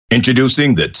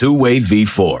Introducing the Two-Way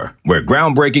V4, where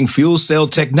groundbreaking fuel cell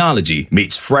technology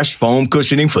meets fresh foam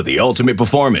cushioning for the ultimate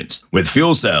performance. With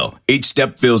Fuel Cell, each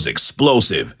step feels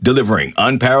explosive, delivering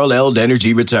unparalleled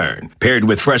energy return. Paired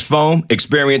with fresh foam,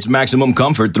 experience maximum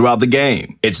comfort throughout the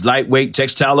game. Its lightweight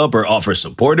textile upper offers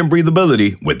support and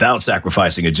breathability without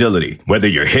sacrificing agility. Whether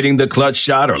you're hitting the clutch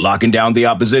shot or locking down the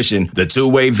opposition, the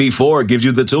Two-Way V4 gives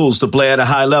you the tools to play at a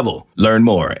high level. Learn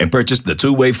more and purchase the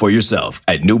Two-Way for yourself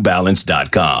at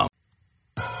newbalance.com.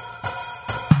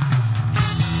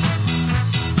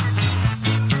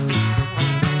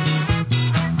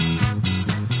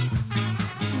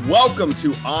 Welcome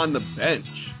to On the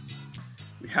Bench.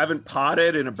 We haven't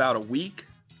potted in about a week,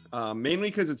 mainly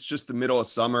because it's just the middle of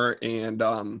summer,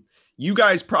 and you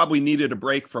guys probably needed a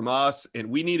break from us, and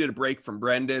we needed a break from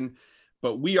Brendan,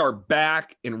 but we are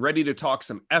back and ready to talk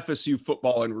some FSU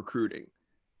football and recruiting.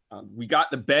 We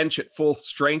got the bench at full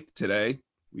strength today.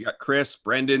 We got Chris,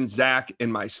 Brendan, Zach,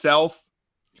 and myself.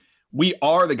 We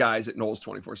are the guys at Noles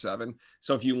 24/7.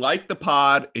 So if you like the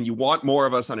pod and you want more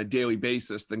of us on a daily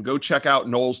basis, then go check out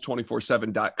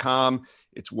Noles247.com.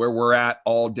 It's where we're at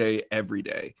all day, every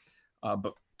day.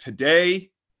 But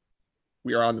today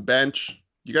we are on the bench.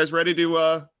 You guys ready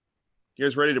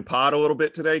to pod a little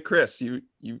bit today? Chris, you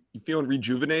feeling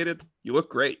rejuvenated? You look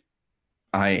great.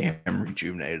 I am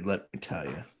rejuvenated, let me tell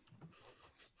you.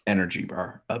 Energy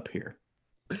bar up here.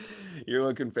 You're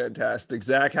looking fantastic.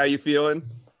 Zach, how you feeling?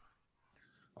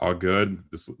 All good.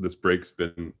 This break's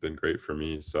been great for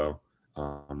me, so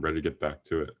I'm ready to get back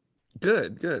to it.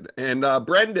 Good. And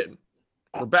Brendan,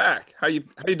 we're back. How you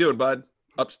doing, bud?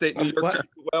 Upstate New York,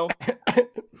 well.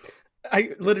 I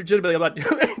legitimately, I'm not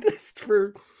doing this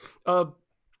for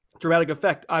dramatic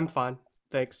effect. I'm fine,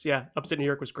 thanks. Yeah, upstate New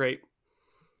York was great.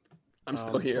 I'm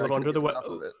still here. A little under the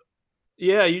weather.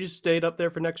 Yeah, you just stayed up there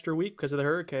for an extra week because of the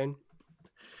hurricane.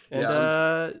 And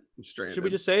I'm should we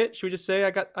just say it? Should we just say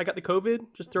I got the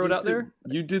COVID? Just throw it out there.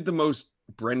 You did the most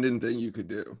Brendan thing you could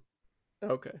do.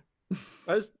 Okay.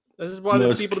 I just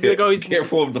wanted people to be like, "Oh, he's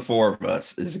careful of the four of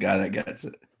us." Is the guy that gets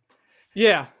it.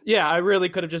 Yeah. I really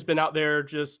could have just been out there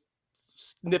just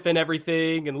sniffing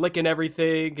everything and licking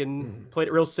everything and played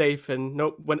it real safe. And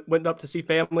went up to see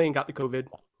family and got the COVID.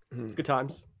 Good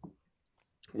times.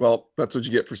 Well, that's what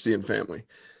you get for seeing family.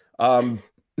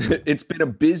 It's been a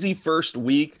busy first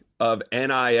week of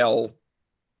NIL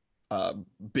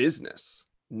business,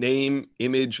 name,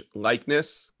 image,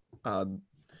 likeness. The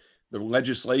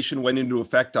legislation went into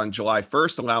effect on July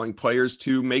 1st, allowing players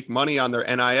to make money on their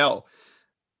NIL.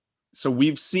 So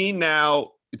we've seen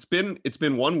now, it's been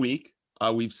 1 week.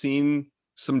 We've seen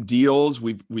some deals.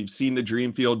 We've seen the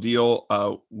Dreamfield deal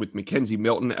with Mackenzie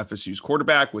Milton, FSU's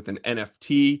quarterback, with an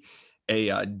NFT,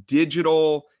 a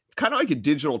digital, kind of like a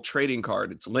digital trading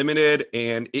card. It's limited,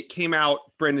 and it came out.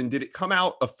 Brendan, did it come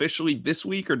out officially this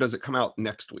week, or does it come out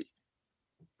next week?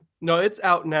 No, it's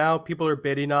out now. People are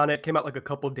bidding on it. It came out like a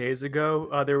couple days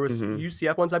ago. There was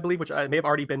UCF ones, I believe, which may have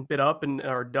already been bid up and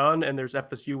are done, and there's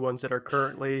FSU ones that are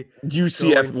currently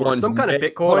UCF ones. Some kind of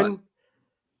Bitcoin.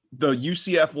 The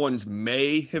UCF ones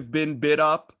may have been bid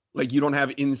up. Like, you don't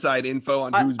have inside info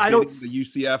on who's bidding the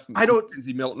UCF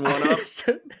Mackenzie Milton one up.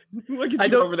 Look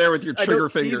at you over there with your trigger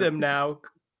finger. I don't see them now.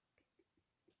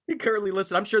 Currently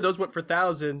listed. I'm sure those went for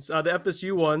thousands. The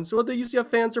FSU ones. Well, the UCF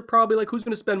fans are probably like, who's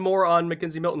going to spend more on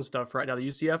Mackenzie Milton stuff right now? The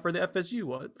UCF or the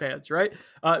FSU fans, right?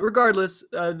 Regardless,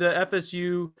 the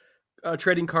FSU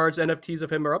trading cards, NFTs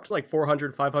of him are up to like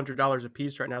 $400, $500 a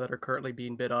piece right now that are currently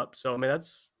being bid up. So, I mean,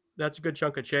 that's a good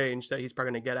chunk of change that he's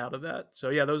probably going to get out of that. So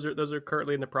yeah, those are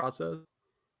currently in the process.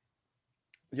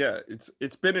 Yeah,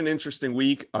 it's been an interesting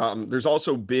week. There's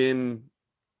also been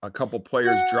a couple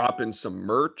players dropping some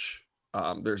merch.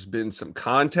 There's been some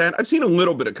content. I've seen a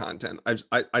little bit of content.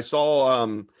 I saw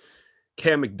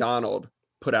Cam McDonald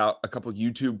put out a couple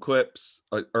YouTube clips,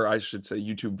 or I should say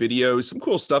YouTube videos, some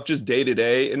cool stuff just day to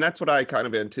day. And that's what I kind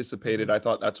of anticipated. I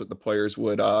thought that's what the players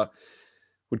would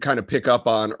kind of pick up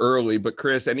on early. But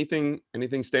Chris, anything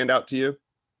stand out to you?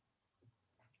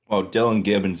 Well, Dylan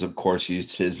Gibbons, of course,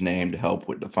 used his name to help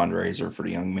with the fundraiser for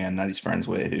the young man that he's friends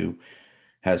with who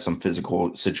has some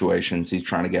physical situations. He's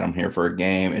trying to get him here for a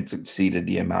game. It's exceeded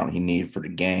the amount he needed for the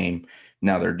game.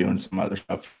 Now they're doing some other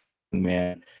stuff.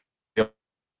 Man,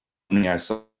 I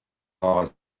saw a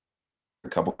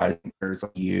couple guys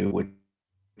like you, which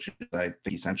is, I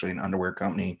think, essentially an underwear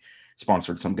company,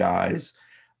 sponsored some guys.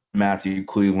 Matthew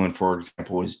Cleveland, for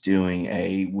example, is doing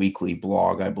a weekly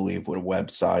blog, I believe, with a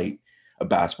website, a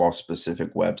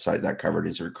basketball-specific website that covered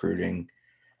his recruiting.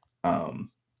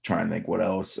 trying to think what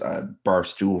else.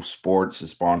 Barstool Sports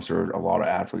has sponsored a lot of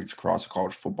athletes across the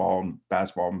college football and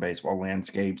basketball and baseball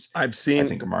landscapes. I've seen. I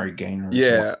think Amari Gainer.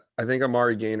 Yeah, I think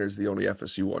Amari Gainer is the only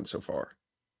FSU one so far.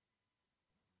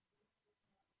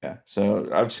 Yeah, so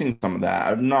I've seen some of that.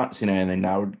 I've not seen anything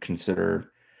that I would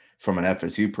consider, from an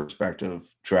FSU perspective,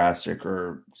 drastic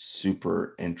or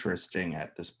super interesting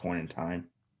at this point in time.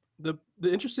 The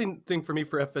interesting thing for me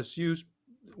for FSU's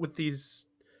with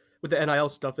the NIL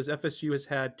stuff is FSU has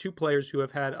had two players who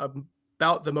have had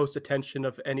about the most attention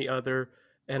of any other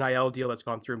NIL deal that's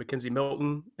gone through. McKenzie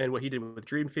Milton and what he did with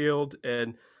Dreamfield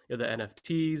and the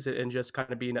NFTs and just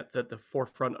kind of being at the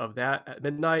forefront of that at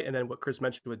midnight. And then what Chris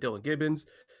mentioned with Dylan Gibbons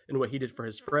and what he did for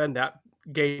his friend, that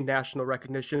gained national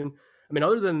recognition. I mean,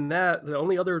 other than that, the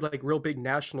only other like real big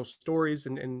national stories,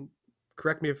 and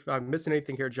correct me if I'm missing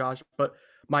anything here, Josh, but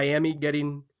Miami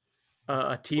getting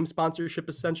a team sponsorship,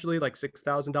 essentially like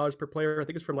 $6,000 per player. I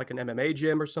think it's from like an MMA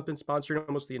gym or something, sponsoring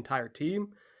almost the entire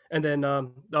team. And then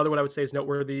the other one I would say is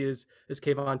noteworthy is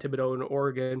Kayvon Thibodeau in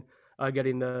Oregon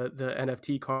getting the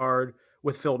NFT card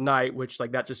with Phil Knight, which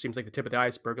like that just seems like the tip of the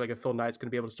iceberg. Like if Phil Knight's going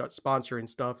to be able to start sponsoring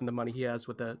stuff and the money he has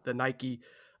with the Nike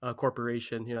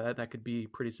corporation, that could be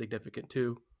pretty significant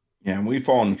too. Yeah, and we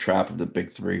fall in the trap of the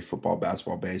big three: football,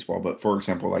 basketball, baseball. But for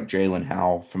example, like Jalen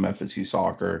Howell from FSU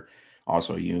soccer,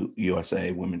 also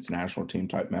USA women's national team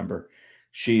type member.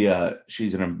 She's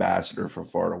an ambassador for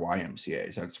Florida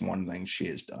YMCA's. That's one thing she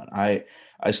has done. I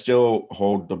still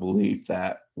hold the belief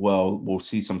that, we'll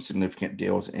see some significant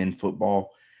deals in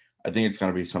football. I think it's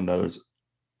going to be some of those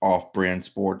off-brand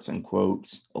sports, in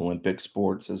quotes, Olympic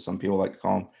sports, as some people like to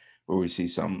call them, where we see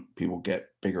some people get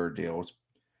bigger deals.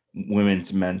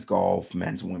 Women's, men's golf,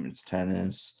 men's and women's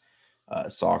tennis,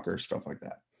 soccer, stuff like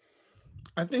that.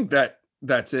 I think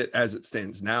that's it as it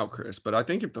stands now, Chris. But I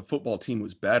think if the football team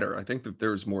was better, I think that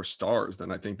there's more stars,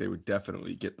 then I think they would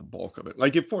definitely get the bulk of it.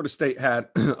 Like if Florida State had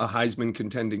a Heisman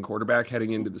contending quarterback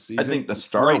heading into the season, I think the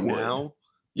star right would. now,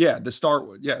 yeah, the star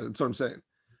would. Yeah, that's what I'm saying.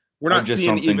 We're not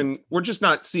seeing we're just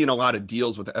not seeing a lot of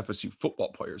deals with FSU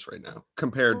football players right now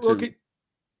compared to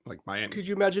like Miami. Could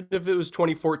you imagine if it was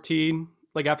 2014?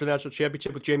 Like after the national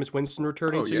championship with Jameis Winston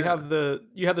returning, you have the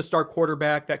star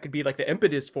quarterback that could be like the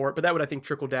impetus for it, but that would I think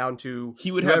trickle down to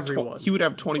everyone. He would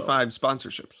have 25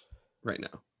 sponsorships right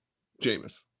now,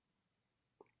 Jameis.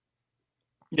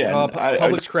 Yeah,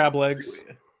 Publix crab legs.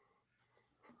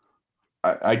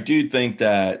 I do think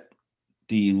that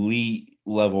the elite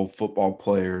level football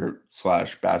player /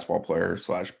 basketball player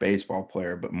 / baseball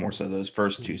player, but more so those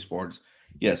first two sports.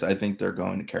 Yes, I think they're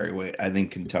going to carry weight. I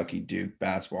think Kentucky Duke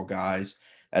basketball guys,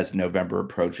 as November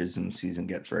approaches and the season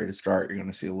gets ready to start, you're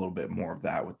going to see a little bit more of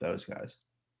that with those guys.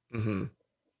 Mm-hmm.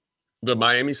 The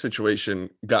Miami situation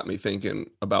got me thinking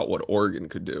about what Oregon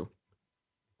could do,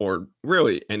 or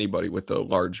really anybody with a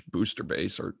large booster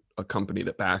base or a company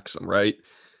that backs them, right?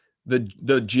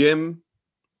 The gym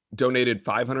donated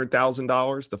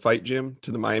 $500,000, the fight gym,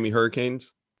 to the Miami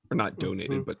Hurricanes, or not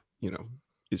donated, but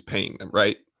is paying them,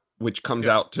 right? Which comes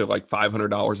out to like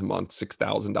 $500 a month,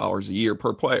 $6,000 a year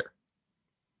per player.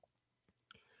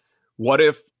 What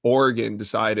if Oregon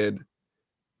decided,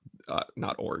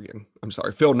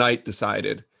 Phil Knight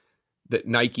decided that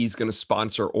Nike's going to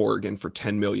sponsor Oregon for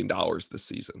 $10 million this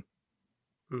season?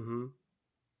 Mm-hmm.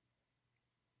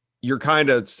 You're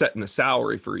kind of setting the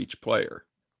salary for each player.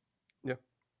 Yeah.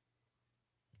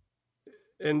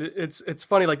 And it's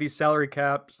funny, like these salary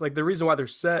caps, like the reason why they're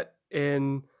set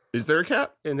in... Is there a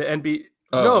cap in the NBA?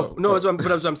 No. As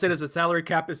I'm saying, is the salary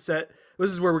cap is set. This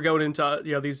is where we're going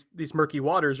into these murky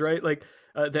waters, right? Like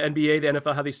the NBA, the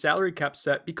NFL have these salary caps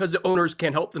set because the owners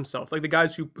can't help themselves. Like the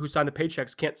guys who sign the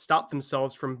paychecks can't stop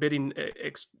themselves from bidding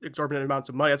exorbitant amounts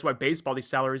of money. That's why baseball, these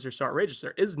salaries are so outrageous.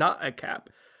 There is not a cap.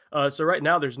 So right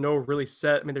now there's no really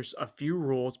set. I mean, there's a few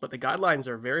rules, but the guidelines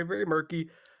are very, very murky.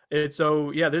 And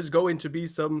so there's going to be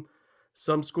some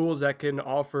schools that can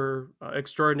offer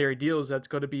extraordinary deals. That's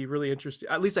going to be really interesting.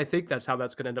 At least I think that's how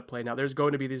that's going to end up playing out. There's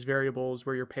going to be these variables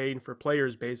where you're paying for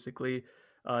players basically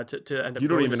to end up. You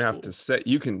don't even have to say,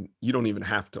 you don't even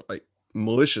have to like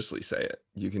maliciously say it.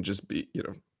 You can just be,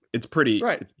 it's pretty,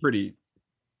 right. It's pretty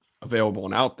available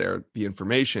and out there, the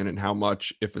information and how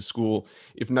much, if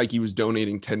Nike was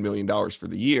donating $10 million for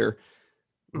the year,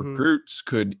 recruits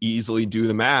could easily do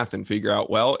the math and figure out,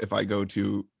 well, if I go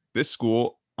to this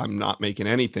school, I'm not making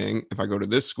anything. If I go to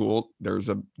this school, there's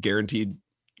a guaranteed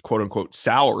quote unquote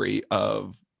salary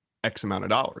of X amount of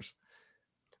dollars.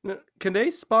 Now, can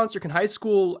high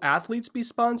school athletes be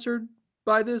sponsored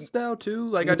by this now too?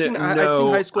 Like I've seen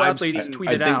high school athletes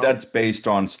tweet it out. I think that's based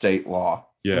on state law.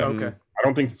 Yeah. Okay. I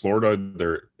don't think Florida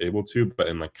they're able to, but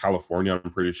in like California,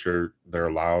 I'm pretty sure they're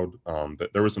allowed.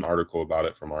 There was an article about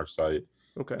it from our site,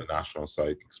 Okay. the national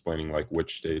site, explaining like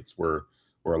which states were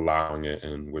allowing it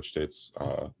and which states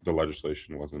the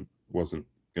legislation wasn't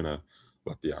gonna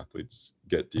let the athletes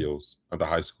get deals at the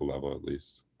high school level at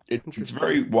least. It's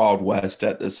very Wild West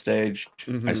at this stage.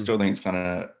 Mhm. I still think it's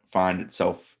gonna find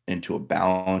itself into a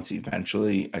balance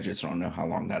eventually. I just don't know how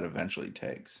long that eventually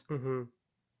takes. Mm-hmm.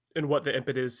 And what the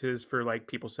impetus is for like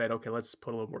people saying, okay, let's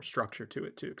put a little more structure to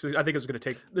it too, because I think it's going to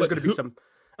take. There's But going to be some.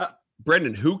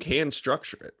 Brendan, who can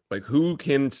structure it? Like, who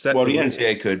can set? Well, the the rules?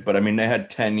 NCAA could, but I mean, they had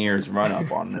 10 years run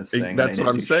up on this thing. and That's they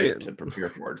what I'm didn't do shit saying. to prepare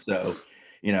for it. So,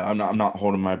 I'm not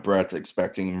holding my breath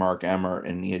expecting Mark Emmert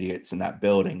and the idiots in that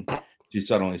building to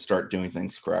suddenly start doing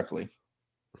things correctly.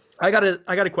 I got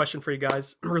a question for you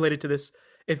guys related to this.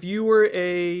 If you were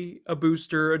a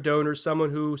booster, a donor, someone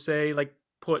who say like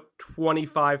put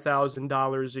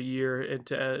 $25,000 a year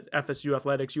into FSU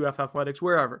athletics, UF athletics,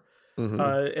 wherever,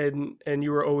 and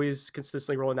you were always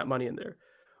consistently rolling that money in there,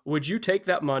 would you take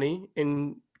that money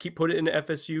and keep put it in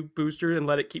FSU booster and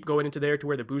let it keep going into there to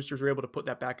where the boosters were able to put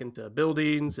that back into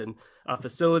buildings and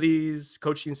facilities,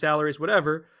 coaching salaries,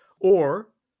 whatever? Or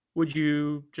would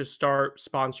you just start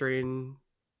sponsoring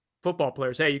football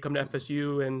players? Hey, you come to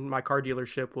FSU and my car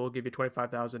dealership will give you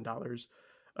 $25,000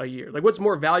 a year. Like, what's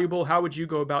more valuable? How would you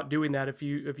go about doing that if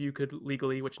you could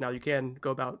legally, which now you can, go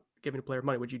about giving a player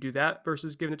money? Would you do that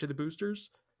versus giving it to the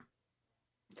boosters?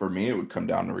 For me, it would come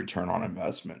down to return on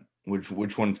investment.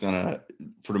 Which one's gonna,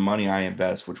 for the money I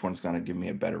invest, which one's gonna give me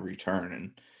a better return?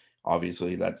 And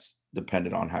obviously, that's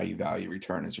dependent on how you value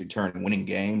return. Is return winning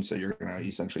games, so you're gonna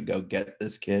essentially go get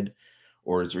this kid,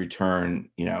 or is return,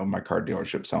 my car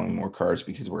dealership selling more cars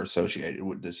because we're associated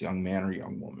with this young man or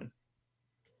young woman?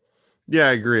 Yeah,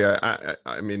 I agree.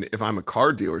 I mean, if I'm a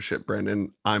car dealership,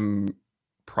 Brendan, I'm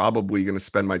probably going to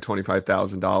spend my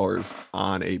 $25,000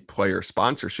 on a player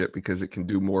sponsorship because it can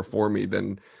do more for me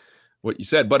than what you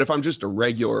said. But if I'm just a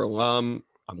regular alum,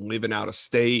 I'm living out of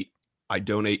state, I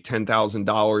donate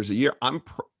 $10,000 a year.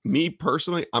 Me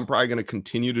personally, I'm probably going to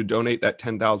continue to donate that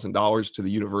 $10,000 to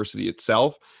the university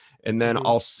itself. And then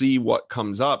I'll see what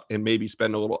comes up and maybe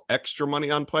spend a little extra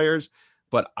money on players.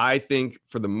 But I think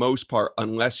for the most part,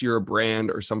 unless you're a brand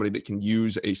or somebody that can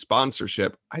use a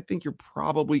sponsorship, I think you're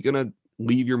probably going to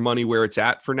leave your money where it's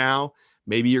at for now.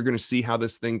 Maybe you're going to see how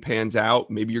this thing pans out.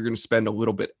 Maybe you're going to spend a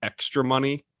little bit extra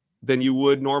money than you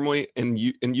would normally and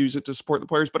use it to support the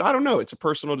players. But I don't know. It's a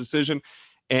personal decision.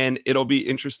 And it'll be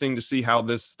interesting to see how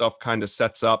this stuff kind of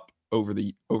sets up over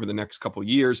the next couple of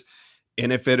years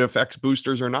and if it affects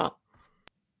boosters or not.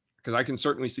 Because I can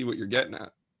certainly see what you're getting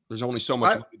at. There's only so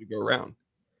much money to go around.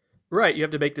 Right, you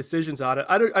have to make decisions on it.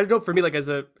 I don't know. For me, like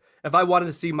if I wanted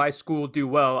to see my school do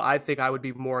well, I think I would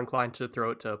be more inclined to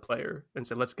throw it to a player and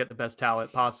say, let's get the best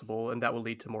talent possible, and that will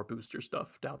lead to more booster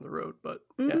stuff down the road. But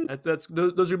yeah, those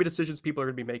are gonna be decisions people are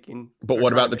gonna be making. But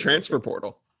what about the transfer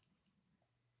portal?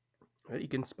 You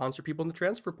can sponsor people in the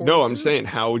transfer portal. No, I'm saying,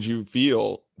 how would you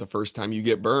feel the first time you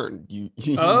get burned? You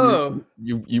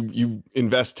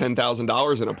invest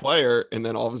 $10,000 in a player, and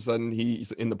then all of a sudden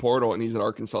he's in the portal and he's at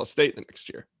Arkansas State the next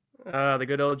year. The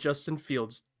good old Justin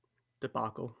Fields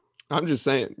debacle. I'm just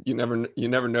saying, you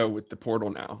never know with the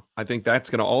portal now. I think that's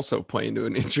going to also play into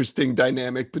an interesting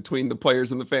dynamic between the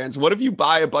players and the fans. What if you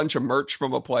buy a bunch of merch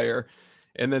from a player,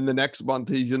 and then the next month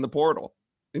he's in the portal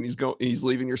and he's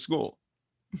leaving your school?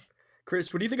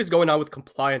 Chris, what do you think is going on with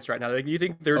compliance right now? Like, do you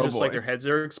think they're like their heads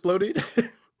are exploding?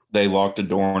 They locked the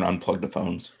door and unplugged the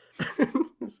phones.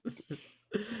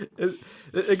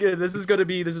 Again, this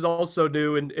is also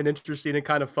new and interesting and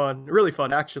kind of fun, really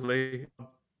fun actually.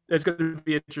 It's going to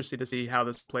be interesting to see how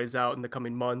this plays out in the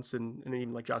coming months and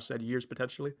even, like Josh said, years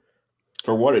potentially.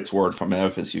 For what it's worth, from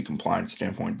an FSU compliance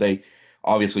standpoint, they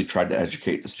obviously tried to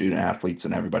educate the student athletes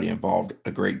and everybody involved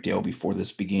a great deal before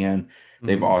this began.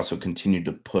 They've also continued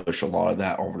to push a lot of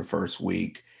that over the first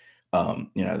week.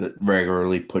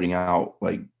 Regularly putting out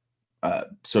like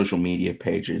social media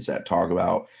pages that talk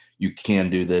about, you can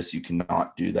do this, you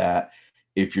cannot do that.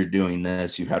 If you're doing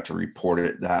this, you have to report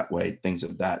it that way, things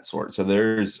of that sort. So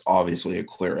there's obviously a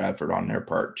clear effort on their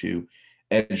part to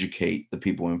educate the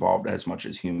people involved as much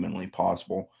as humanly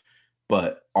possible.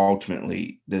 But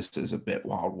ultimately, this is a bit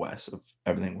Wild West of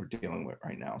everything we're dealing with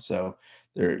right now. So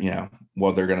they're going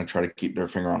to try to keep their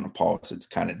finger on the pulse. It's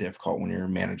kind of difficult when you're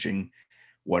managing,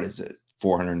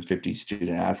 450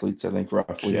 student athletes, I think,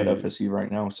 roughly at FSU right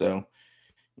now. So,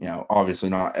 obviously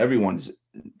not everyone's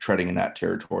treading in that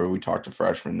territory. We talked to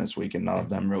freshmen this week, and none of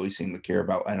them really seem to care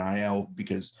about NIL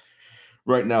because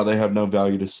right now they have no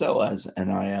value to sell as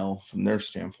NIL from their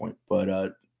standpoint.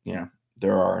 But,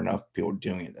 there are enough people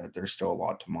doing it that there's still a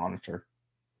lot to monitor.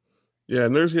 Yeah,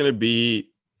 and there's going to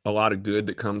be a lot of good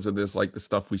that comes of this, like the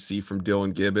stuff we see from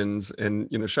Dylan Gibbons. And,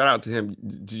 shout out to him.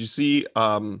 Did you see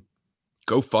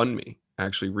GoFundMe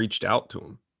actually reached out to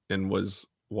him and was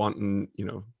wanting,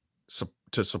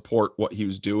 to support what he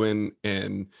was doing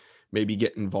and maybe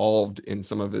get involved in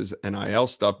some of his NIL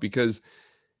stuff, because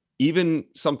even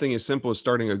something as simple as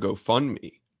starting a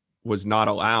GoFundMe was not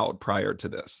allowed prior to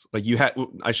this. Like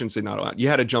I shouldn't say not allowed. You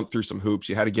had to jump through some hoops.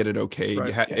 You had to get it okay. Right.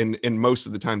 You had, and most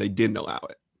of the time they didn't allow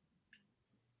it.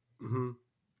 Mm-hmm.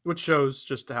 Which shows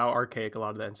just how archaic a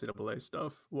lot of the NCAA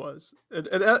stuff was. And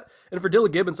for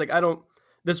Dylan Gibbons, like, I don't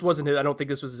think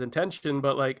this was his intention,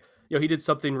 but like, he did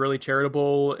something really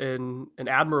charitable and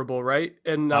admirable, right?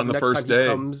 And on the next first time day. he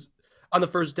comes on the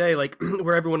first day, like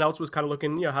where everyone else was kind of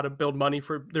looking, how to build money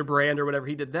for their brand or whatever,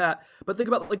 he did that. But think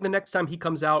about like the next time he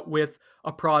comes out with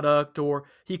a product or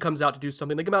he comes out to do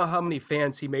something, think about how many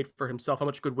fans he made for himself, how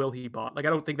much goodwill he bought. Like, I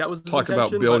don't think that was his Talk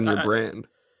intention. about building your brand.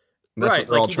 And that's right.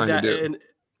 what they're all trying to do.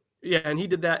 And he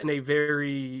did that in a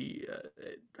very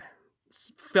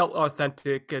felt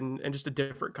authentic and just a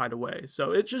different kind of way.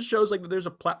 So it just shows like that there's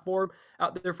a platform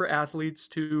out there for athletes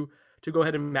to go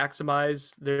ahead and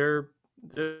maximize their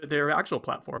actual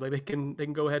platform. Like they can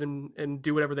go ahead and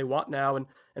do whatever they want now, and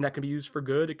that can be used for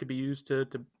good. It could be used to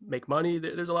make money.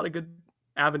 There's a lot of good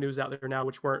avenues out there now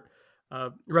which weren't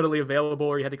readily available,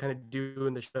 or you had to kind of do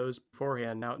in the shows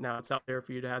beforehand. Now it's out there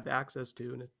for you to have the access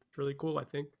to, and it's really cool, I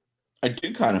think. I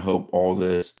do kind of hope all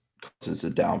this causes the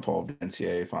downfall of the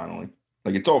NCAA finally.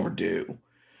 Like, it's overdue.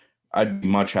 I'd be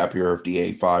much happier if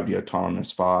the A5, the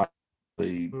autonomous 5,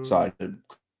 they decide to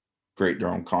create their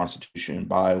own constitution and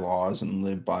bylaws and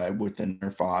live by within their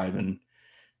 5 and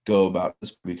go about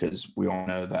this, because we all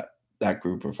know that that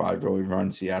group of 5 really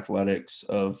runs the athletics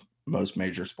of most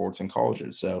major sports and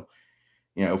colleges. So,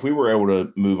 if we were able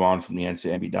to move on from the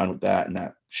NCAA and be done with that and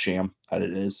that sham that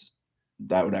it is,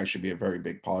 that would actually be a very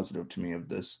big positive to me of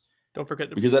this. Don't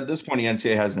forget because at this point, the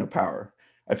NCAA has no power.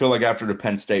 I feel like after the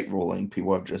Penn State ruling,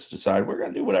 people have just decided we're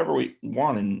going to do whatever we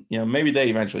want. And, maybe they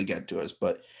eventually get to us.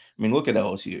 But, I mean, look at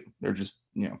LSU. They're just,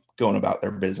 going about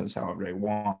their business however they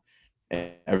want.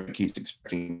 And everybody keeps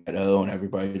expecting Edo and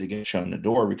everybody to get shown the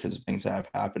door because of things that have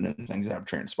happened and things that have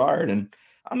transpired. And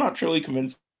I'm not truly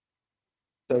convinced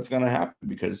that's going to happen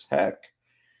because, heck,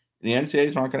 the NCAA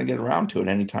is not going to get around to it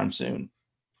anytime soon.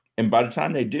 And by the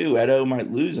time they do, Edo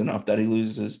might lose enough that he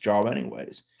loses his job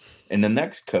anyways. And the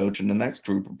next coach and the next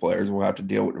group of players will have to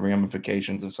deal with the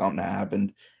ramifications of something that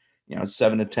happened,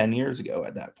 7 to 10 years ago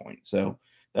at that point. So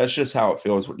that's just how it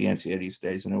feels with the NCAA these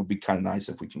days. And it would be kind of nice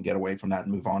if we can get away from that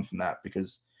and move on from that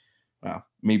because, well,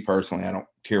 me personally, I don't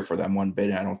care for them one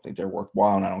bit. I don't think they're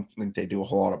worthwhile. And I don't think they do a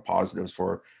whole lot of positives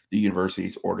for the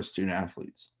universities or the student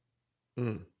athletes.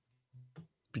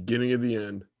 Beginning of the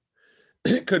end.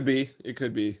 It could be.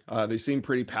 They seem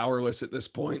pretty powerless at this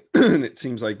point. And it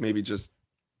seems like maybe just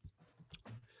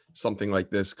something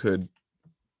like this could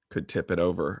tip it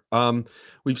over.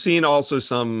 We've seen also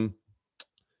some,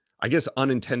 I guess,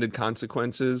 unintended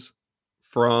consequences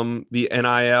from the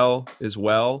NIL as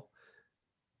well.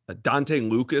 Dante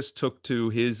Lucas took to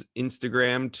his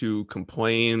Instagram to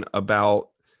complain about,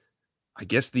 I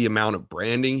guess, the amount of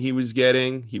branding he was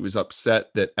getting. He was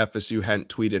upset that FSU hadn't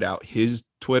tweeted out his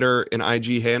Twitter and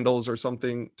IG handles or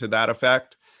something to that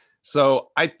effect.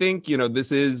 So I think,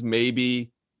 this is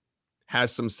maybe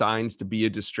has some signs to be a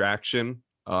distraction.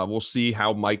 We'll see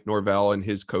how Mike Norvell and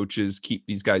his coaches keep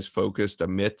these guys focused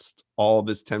amidst all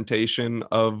this temptation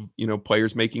of,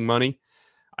 players making money.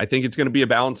 I think it's going to be a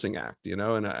balancing act,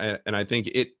 and I think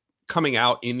it coming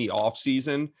out in the off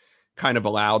season kind of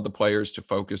allowed the players to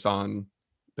focus on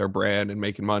their brand and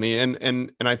making money.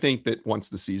 And I think that once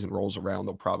the season rolls around,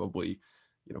 they'll probably,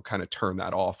 kind of turn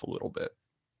that off a little bit.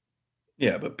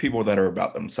 Yeah, but people that are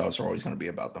about themselves are always going to be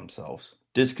about themselves.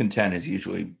 Discontent is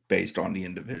usually based on the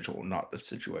individual, not the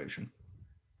situation.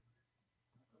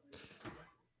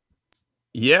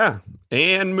 Yeah.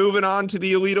 And moving on to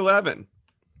the Elite 11.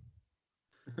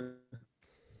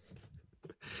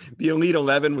 The Elite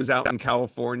 11 was out in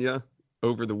California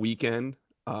over the weekend.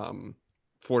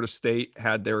 Florida State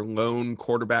had their lone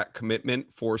quarterback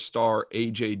commitment, 4-star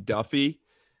AJ Duffy.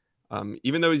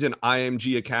 Even though he's an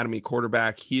IMG Academy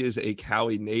quarterback, he is a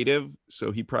Cali native,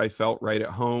 so he probably felt right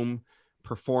at home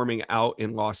performing out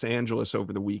in Los Angeles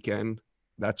over the weekend.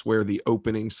 That's where the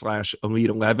opening / Elite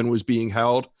 11 was being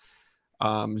held.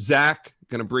 Zach,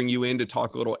 going to bring you in to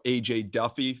talk a little AJ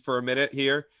Duffy for a minute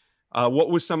here. What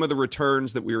was some of the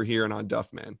returns that we were hearing on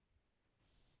Duffman?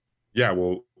 Yeah,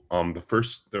 well,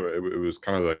 it was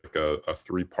kind of like a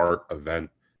 3-part event.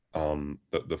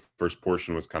 The first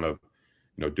portion was kind of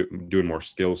doing more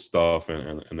skill stuff,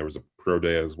 and there was a pro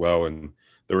day as well. And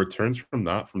the returns from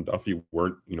Duffy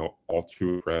weren't, all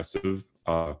too impressive.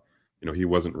 He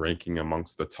wasn't ranking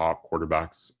amongst the top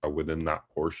quarterbacks within that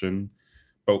portion.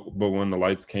 But when the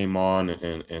lights came on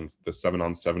and the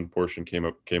 7-on-7 portion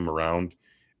came around,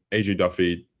 AJ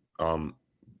Duffy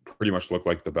pretty much looked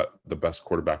like the best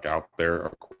quarterback out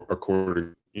there,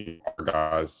 according to our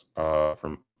guys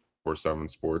from 4-7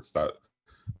 Sports that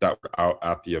were out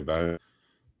at the event.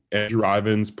 Andrew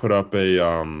Ivins put up a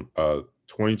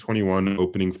 2021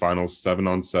 opening finals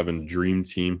 7-on-7 dream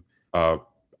team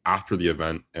after the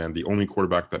event, and the only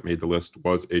quarterback that made the list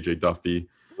was AJ Duffy.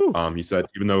 He said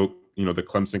even though the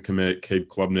Clemson commit Cade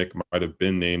Klubnik might have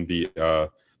been named the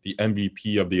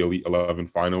MVP of the Elite 11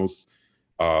 finals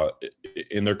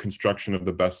in their construction of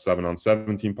the best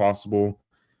 7-on-7 team possible,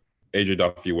 AJ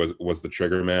Duffy was the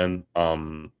trigger man.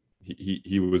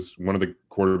 He was one of the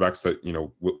quarterbacks that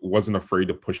wasn't afraid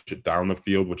to push it down the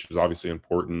field, which is obviously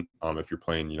important if you're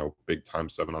playing big time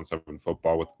 7-on-7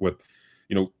 football with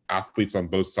athletes on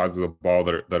both sides of the ball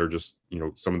that are just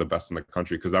some of the best in the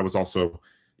country, because that was also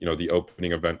the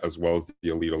opening event as well as the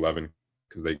Elite 11,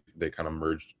 because they kind of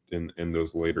merged in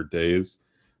those later days.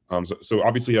 So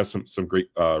obviously he has some great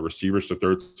receivers to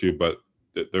throw to, but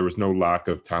there was no lack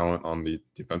of talent on the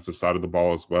defensive side of the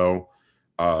ball as well.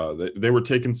 They were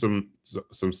taking some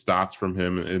stats from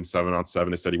him in 7-on-7.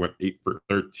 They said he went 8 for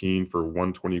 13 for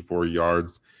 124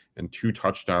 yards and 2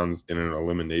 touchdowns in an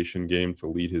elimination game to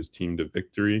lead his team to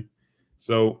victory.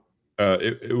 So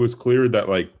it was clear that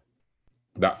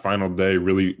that final day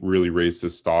really raised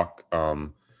his stock.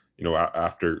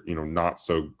 After not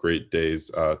so great days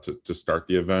to start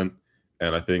the event,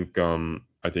 and I think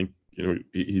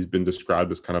he's been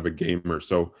described as kind of a gamer.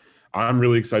 So I'm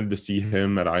really excited to see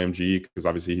him at IMG, because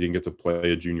obviously he didn't get to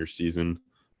play a junior season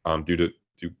due to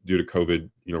COVID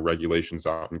regulations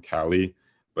out in Cali,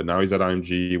 but now he's at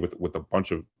IMG with a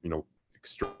bunch of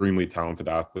extremely talented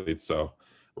athletes. So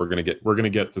we're gonna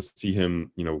get to see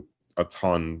him a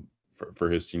ton for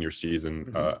his senior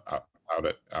season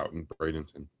out in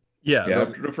Bradenton. Yeah.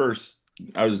 After the first,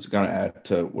 I was going to add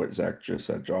to what Zach just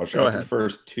said, Josh. Go After ahead. the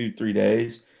first 2-3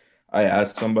 days, I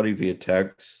asked somebody via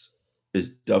text,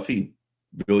 is Duffy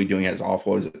really doing as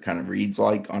awful as it kind of reads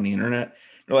like on the internet?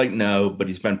 They're like, no, but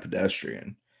he's been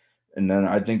pedestrian. And then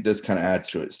I think this kind of adds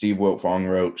to it. Steve Wiltfong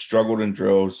wrote, struggled in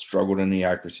drills, struggled in the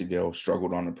accuracy deal,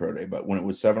 struggled on the pro day. But when it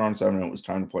was 7-on-7, it was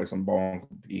time to play some ball and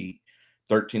compete.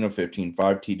 13 of 15,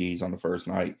 5 TDs on the first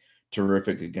night.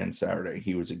 Terrific again Saturday.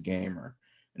 He was a gamer.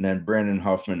 And then Brandon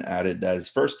Huffman added that his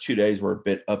first 2 days were a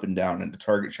bit up and down, and the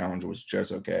target challenge was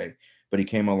just okay. But he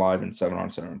came alive in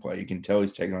 7-on-7 play. You can tell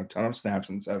he's taking a ton of snaps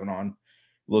in 7-on,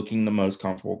 looking the most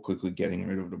comfortable, quickly getting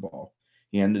rid of the ball.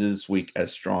 He ended this week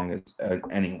as strong as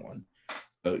anyone.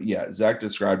 So, yeah, Zach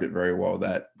described it very well,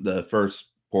 that the first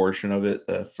portion of it,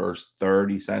 the first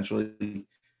third, essentially,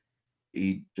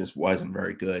 he just wasn't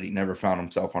very good. He never found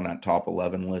himself on that top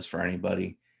 11 list for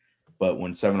anybody. But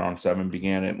when 7-on-7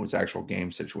 began, it was actual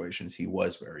game situations. He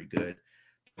was very good.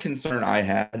 Concern I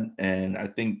had, and I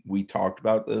think we talked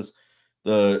about this,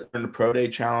 in the Pro Day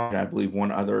Challenge, I believe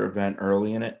one other event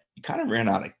early in it, he kind of ran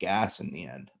out of gas in the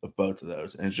end of both of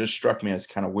those. And it just struck me as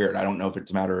kind of weird. I don't know if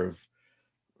it's a matter of,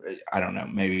 I don't know,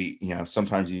 maybe,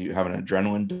 sometimes you have an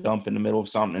adrenaline dump in the middle of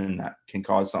something and that can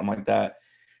cause something like that.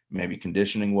 Maybe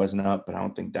conditioning wasn't up, but I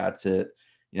don't think that's it.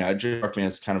 It just struck me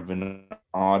as kind of an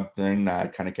odd thing that I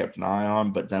kind of kept an eye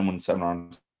on. But then when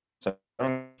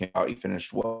 7-on-7 came out, he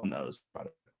finished well in those,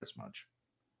 about as much.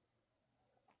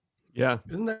 Yeah.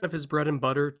 Isn't that his bread and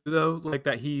butter, though? Like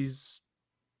that he's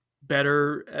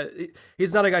better.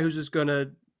 He's not a guy who's just going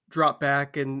to drop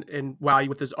back and wow you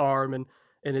with his arm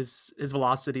and his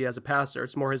velocity as a passer.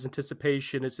 It's more his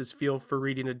anticipation, it's his feel for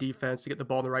reading a defense to get the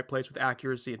ball in the right place with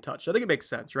accuracy and touch. So I think it makes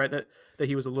sense, right? That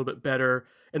he was a little bit better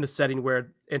in the setting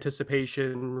where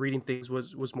anticipation, reading things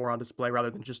was more on display rather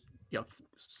than just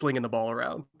slinging the ball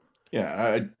around.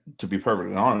 Yeah, to be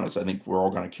perfectly honest, I think we're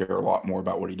all going to care a lot more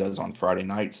about what he does on Friday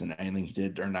nights than anything he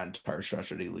did during that entire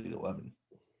stretch at Elite 11.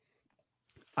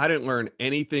 I didn't learn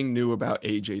anything new about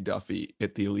AJ Duffy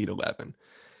at the Elite 11.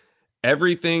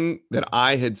 Everything that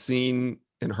I had seen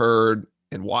and heard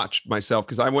and watched myself,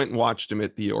 because I went and watched him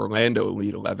at the Orlando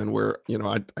Elite 11, where,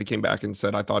 I came back and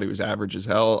said I thought he was average as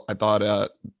hell. I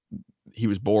thought he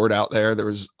was bored out there. There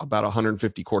was about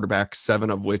 150 quarterbacks, 7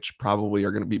 of which probably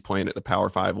are going to be playing at the Power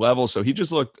 5 level. So he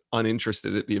just looked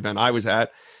uninterested at the event I was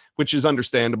at, which is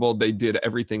understandable. They did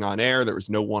everything on air. There was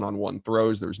no one-on-one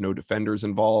throws. There was no defenders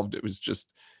involved. It was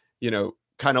just,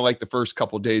 kind of like the first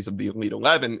couple of days of the Elite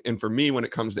 11. And for me, when it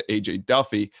comes to AJ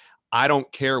Duffy, I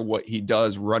don't care what he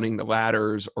does running the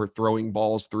ladders or throwing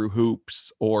balls through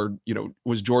hoops or,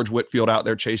 was George Whitfield out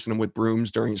there chasing him with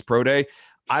brooms during his pro day?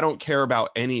 I don't care about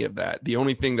any of that. The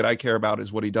only thing that I care about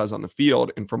is what he does on the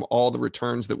field. And from all the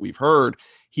returns that we've heard,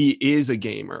 he is a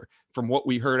gamer. From what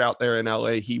we heard out there in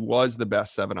LA, he was the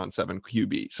best 7-on-7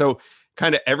 QB. So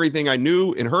kind of everything I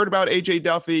knew and heard about AJ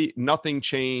Duffy, nothing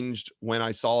changed when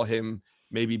I saw him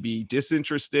maybe be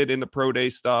disinterested in the pro day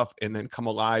stuff and then come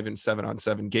alive in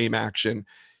 7-on-7 game action.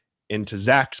 And to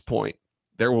Zach's point,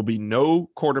 there will be no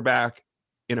quarterback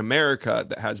in America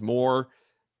that has more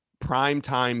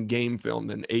primetime game film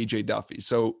than AJ Duffy.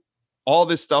 So all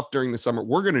this stuff during the summer,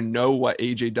 we're going to know what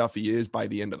AJ Duffy is by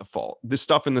the end of the fall. This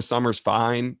stuff in the summer is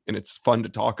fine and it's fun to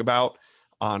talk about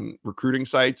on recruiting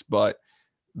sites, but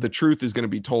the truth is going to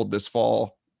be told this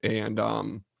fall. And,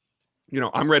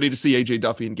 I'm ready to see AJ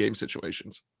Duffy in game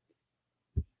situations.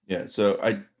 Yeah. So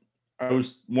I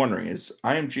was wondering, is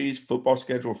IMG's football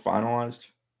schedule finalized?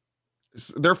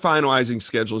 They're finalizing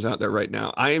schedules out there right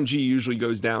now. IMG usually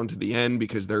goes down to the end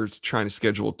because they're trying to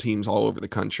schedule teams all over the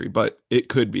country, but it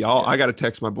could be. I got to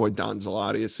text my boy Don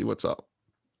Zalotti to see what's up.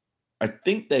 I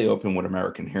think they open with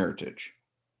American Heritage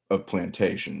of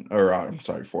Plantation, or I'm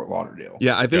sorry, Fort Lauderdale.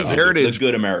 Yeah, I think Heritage, the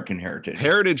good American Heritage.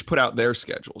 Heritage put out their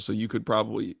schedule, so you could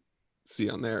probably see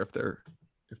on there if they're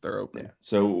open. Yeah,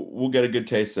 so we'll get a good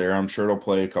taste there. I'm sure they'll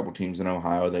play a couple teams in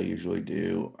Ohio. They usually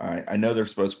do. I know they're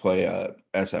supposed to play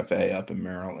SFA up in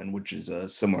Maryland, which is a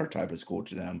similar type of school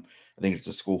to them. I think it's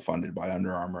a school funded by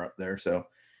Under Armour up there. So,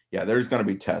 yeah, there's going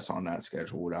to be tests on that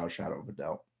schedule without a shadow of a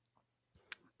doubt.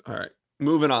 All right,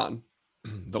 moving on.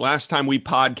 The last time we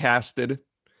podcasted,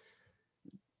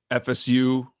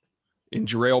 FSU and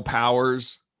Jarrell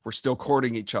Powers were still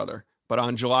courting each other. But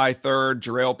on July 3rd,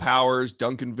 Jarrell Powers,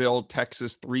 Duncanville,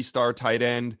 Texas, 3-star tight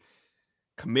end,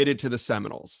 committed to the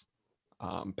Seminoles.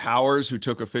 Powers, who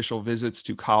took official visits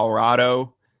to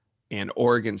Colorado and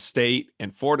Oregon State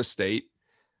and Florida State,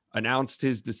 announced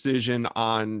his decision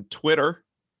on Twitter,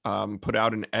 put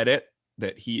out an edit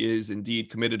that he is indeed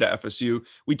committed to FSU.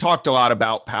 We talked a lot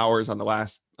about Powers on the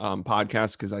last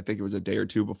podcast because I think it was a day or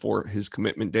two before his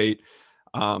commitment date.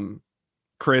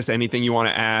 Chris, anything you want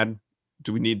to add?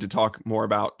 Do we need to talk more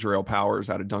about Jarrell Powers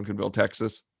out of Duncanville,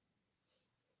 Texas?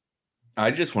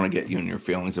 I just want to get you and your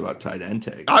feelings about tight end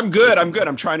take. I'm good.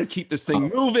 I'm trying to keep this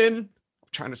thing moving. I'm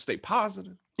trying to stay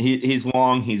positive. He's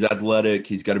long. He's athletic.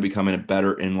 He's got to become a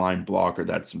better inline blocker.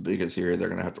 That's the biggest area they're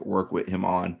going to have to work with him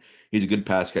on. He's a good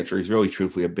pass catcher. He's really,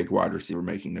 truthfully, a big wide receiver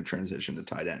making the transition to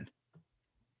tight end.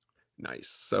 Nice.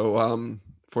 So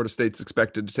Florida State's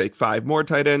expected to take 5 more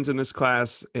tight ends in this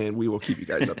class, and we will keep you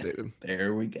guys updated.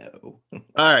 There we go.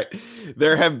 All right.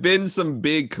 There have been some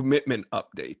big commitment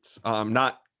updates.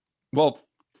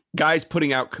 Guys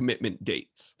putting out commitment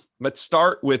dates. Let's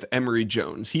start with Emory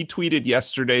Jones. He tweeted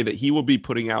yesterday that he will be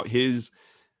putting out his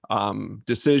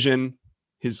decision,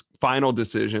 his final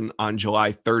decision on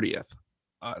July 30th.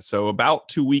 So about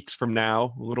 2 weeks from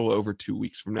now, a little over 2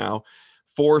 weeks from now.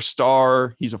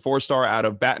 4-star. He's a 4-star out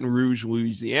of Baton Rouge,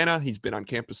 Louisiana. He's been on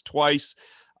campus twice.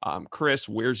 Chris,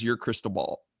 where's your crystal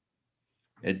ball?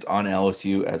 It's on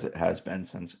LSU as it has been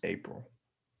since April.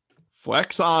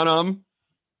 Flex on him.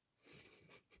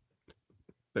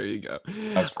 There you go.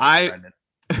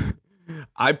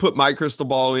 I put my crystal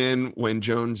ball in when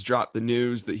Jones dropped the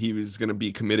news that he was going to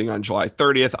be committing on July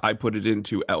 30th. I put it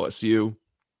into LSU.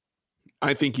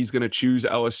 I think he's going to choose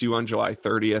LSU on July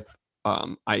 30th.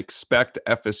 I expect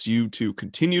FSU to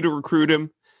continue to recruit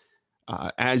him.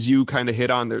 As you kind of hit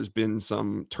on, there's been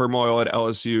some turmoil at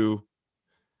LSU.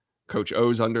 Coach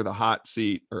O's under the hot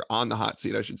seat, or on the hot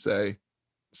seat, I should say,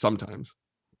 sometimes.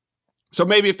 So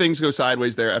maybe if things go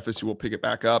sideways there, FSU will pick it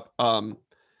back up.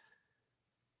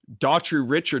 Daughtry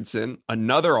Richardson,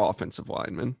 another offensive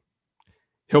lineman,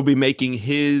 he'll be making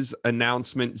his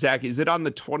announcement. Zach, is it on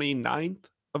the 29th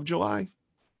of July?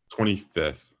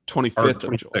 25th. 25th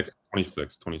of July.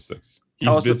 26.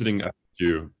 He's visiting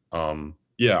FSU.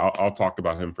 I'll talk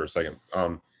about him for a second.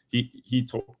 He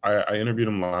told I interviewed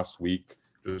him last week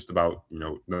just about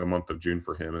the month of June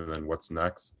for him and then what's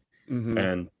next. Mm-hmm.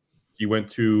 And he went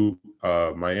to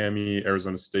Miami,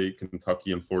 Arizona State,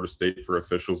 Kentucky, and Florida State for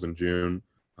officials in June.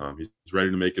 He's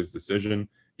ready to make his decision.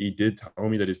 He did tell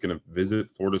me that he's going to visit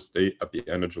Florida State at the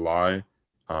end of July.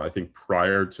 I think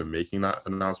prior to making that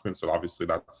announcement. So obviously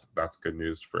that's good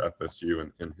news for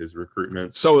FSU and his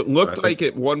recruitment. So it looked like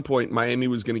at one point Miami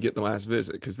was going to get the last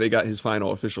visit because they got his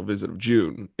final official visit of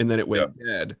June, and then it went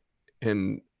dead.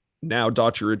 And now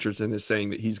Daughtry Richardson is saying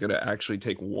that he's going to actually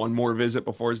take one more visit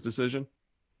before his decision.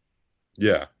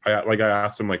 Yeah. I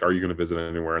asked him, are you going to visit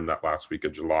anywhere in that last week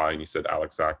of July? And he said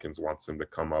Alex Atkins wants him to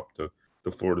come up to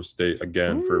to Florida State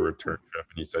again for a return trip,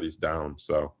 and he said he's down.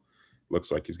 So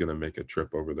looks like he's going to make a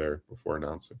trip over there before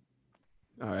announcing.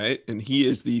 All right. And he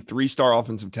is the 3-star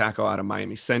offensive tackle out of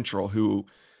Miami Central who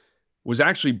was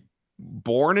actually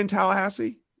born in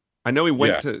Tallahassee. I know he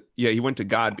went to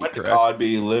Godby, Went to correct?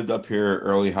 Godby, lived up here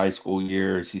early high school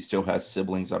years. He still has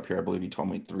siblings up here. I believe he told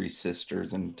me 3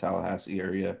 sisters in Tallahassee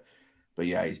area. But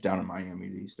yeah, he's down in Miami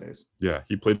these days. Yeah,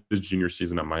 he played his junior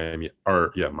season at Miami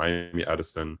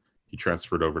Edison. He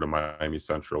transferred over to Miami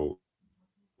Central,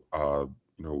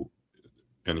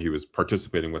 and he was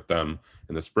participating with them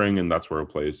in the spring, and that's where he'll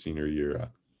play his senior year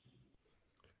at.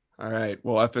 All right.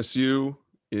 Well, FSU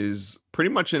is pretty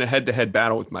much in a head-to-head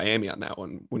battle with Miami on that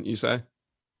one, wouldn't you say?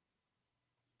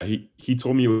 He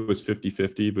told me it was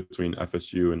 50-50 between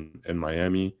FSU and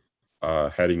Miami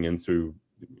heading into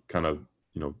kind of,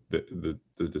 the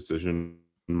decision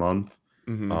month.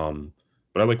 Mm-hmm.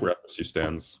 But I like where FSU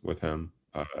stands with him.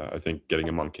 I think getting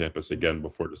him on campus again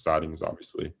before deciding is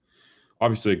obviously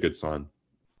a good sign.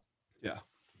 Yeah.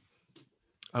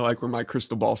 I like where my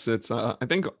crystal ball sits. I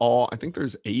think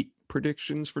there's 8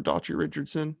 predictions for Daughtry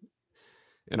Richardson,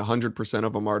 and 100%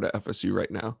 of them are to FSU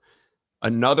right now.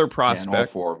 Another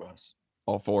prospect. And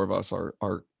all four of us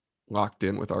are locked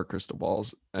in with our crystal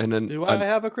balls. And then do I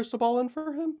have a crystal ball in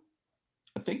for him?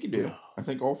 I think you do. No. I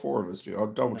think all 4 of us do. I'll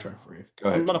double check for you. Go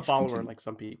ahead. I'm not a Josh, follower continue. like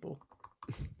some people.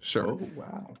 Sure. Oh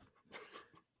wow.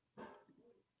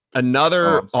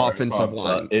 Another I'm sorry, offensive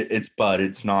line. It's Bud.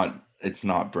 It's not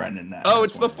Brendan. Oh,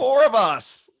 it's the 4 of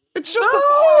us. It's just the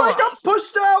 4 I of got us.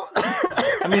 pushed out.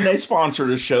 I mean, they sponsored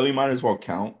the show. You might as well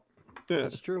count. Yeah,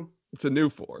 That's true. it's a new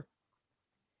 4.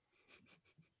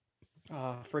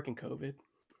 Freaking COVID.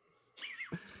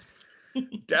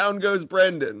 Down goes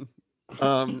Brendan.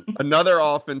 Another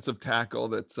offensive tackle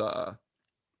that's going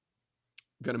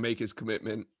to make his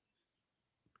commitment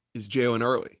is Jalen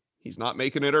Early. He's not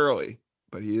making it early,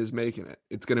 but he is making it.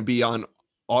 It's going to be on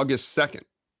August 2nd.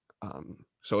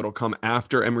 So it'll come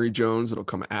after Emory Jones. It'll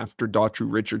come after Daughtry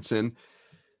Richardson.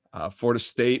 Florida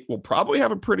State will probably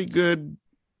have a pretty good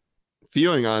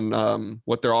feeling on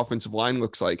what their offensive line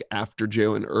looks like after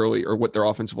Jalen Early, or what their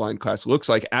offensive line class looks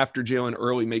like after Jalen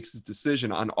Early makes his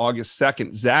decision on August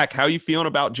 2nd. Zach, how you feeling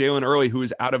about Jalen Early, who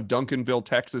is out of Duncanville,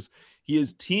 Texas? He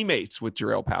is teammates with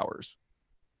Jarrell Powers.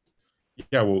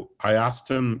 Yeah, well, I asked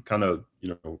him kind of,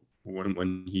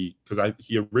 when he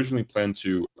originally planned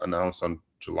to announce on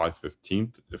July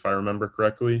 15th, if I remember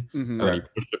correctly. Mm-hmm. And then he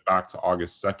pushed it back to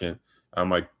August 2nd. I'm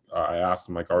like, I asked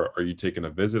him, like, are you taking a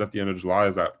visit at the end of July?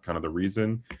 Is that kind of the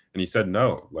reason? And he said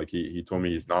no. Like, he told me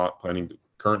he's not planning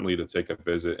currently to take a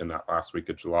visit in that last week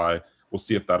of July. We'll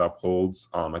see if that upholds.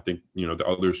 I think, the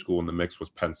other school in the mix was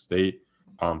Penn State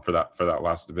for that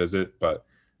last visit. But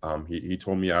he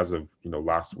told me as of,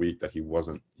 last week that he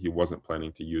wasn't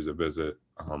planning to use a visit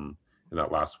in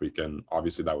that last week. And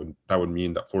obviously that would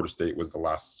mean that Florida State was the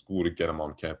last school to get him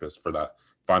on campus for that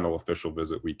final official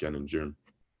visit weekend in June.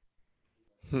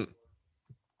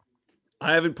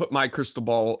 I haven't put my crystal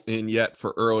ball in yet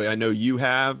for Early. I know you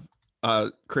have.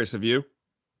 Chris, have you?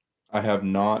 I have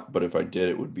not, but if I did,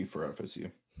 it would be for FSU.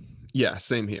 Yeah,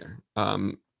 same here.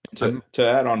 To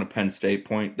add on to Penn State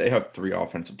point, they have 3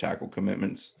 offensive tackle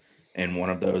commitments, and one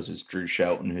of those is Drew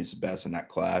Shelton, who's the best in that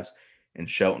class. And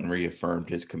Shelton reaffirmed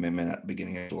his commitment at the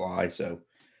beginning of July. So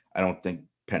I don't think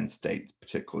Penn State's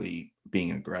particularly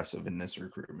being aggressive in this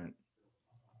recruitment.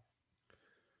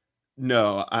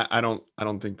 No, I don't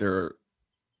think they're,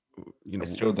 I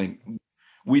still think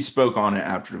we spoke on it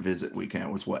after the visit weekend.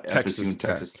 It was what Texas FSU and Tech.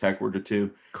 Texas Tech were the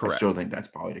 2. Correct. I still think that's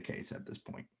probably the case at this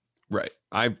point. Right.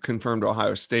 I've confirmed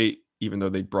Ohio State, even though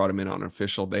they brought him in on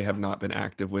official, they have not been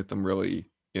active with them really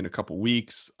in a couple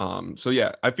weeks. So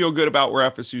yeah, I feel good about where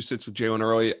FSU sits with Jalen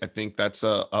Early. I think that's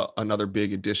another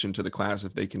big addition to the class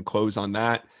if they can close on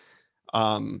that.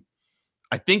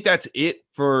 I think that's it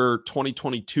for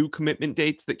 2022 commitment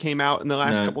dates that came out in the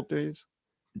last couple of days.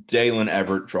 Dalen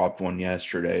Everett dropped one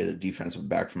yesterday, the defensive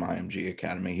back from IMG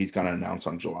Academy. He's going to announce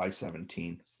on July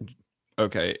 17th.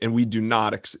 Okay. And we do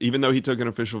not, even though he took an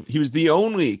official, he was the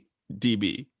only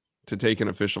DB to take an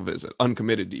official visit,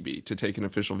 uncommitted DB to take an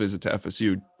official visit to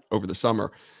FSU over the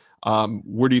summer.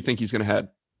 Where do you think he's going to head?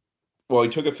 Well, he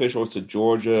took officials to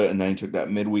Georgia, and then he took that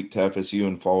midweek to FSU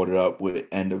and followed it up with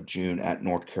end of June at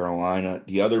North Carolina.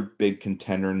 The other big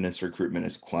contender in this recruitment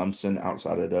is Clemson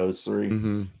outside of those 3.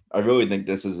 Mm-hmm. I really think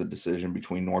this is a decision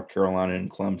between North Carolina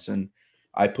and Clemson.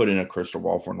 I put in a crystal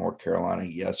ball for North Carolina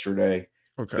yesterday.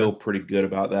 Okay. Feel pretty good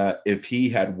about that. If he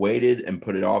had waited and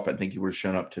put it off, I think he would have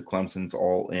shown up to Clemson's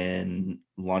all-in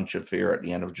lunch affair at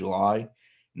the end of July,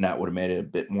 and that would have made it a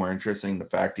bit more interesting. The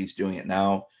fact he's doing it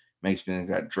now Makes me think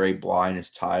that Dre Blind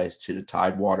is ties to the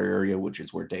Tidewater area, which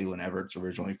is where Dalen Everett's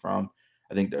originally from.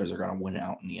 I think those are going to win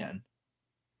out in the end.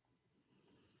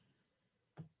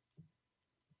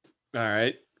 All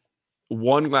right.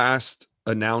 One last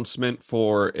announcement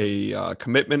for a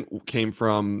commitment came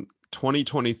from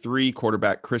 2023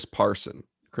 quarterback Chris Parson.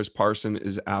 Chris Parson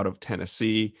is out of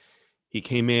Tennessee. He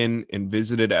came in and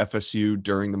visited FSU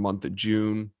during the month of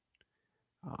June.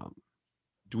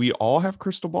 Do we all have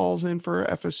crystal balls in for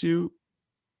FSU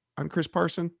on Chris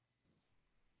Parson?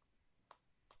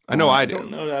 I know I do. I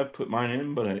don't know that I put mine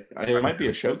in, but it might be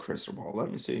a show crystal ball. Let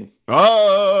me see.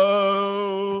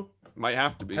 Oh, might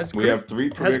have to be. We have 3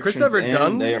 predictions. Has Chris ever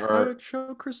done a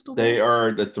show crystal ball? They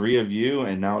are the 3 of you,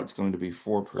 and now it's going to be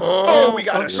 4 predictions. Oh, we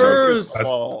got a show crystal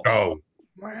ball. Oh,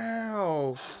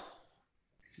 Wow.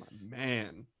 My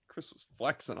man, Chris was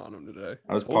flexing on him today.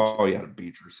 I was probably at a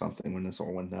beach or something when this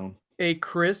all went down. A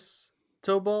Chris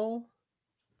ball?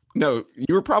 No,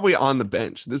 you were probably on the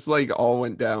bench. This all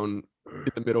went down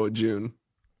in the middle of June.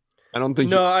 I don't think.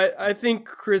 No, I think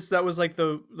Chris, that was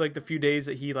the few days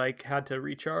that he had to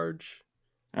recharge.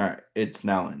 All right, it's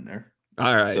now in there.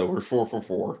 All right, so we're 4 for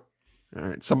 4. All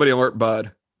right, somebody alert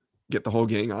Bud. Get the whole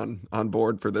gang on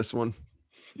board for this one.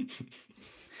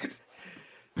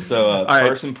 So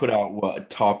Carson put out what,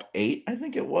 top 8, I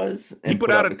think it was. And he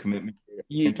put out a commitment.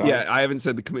 Yeah, I haven't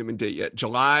said the commitment date yet.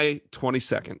 July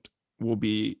 22nd will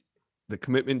be the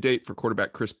commitment date for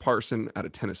quarterback Chris Parson out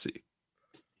of Tennessee.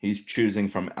 He's choosing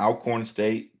from Alcorn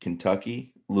State,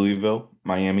 Kentucky, Louisville,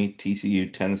 Miami,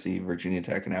 TCU, Tennessee, Virginia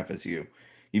Tech, and FSU.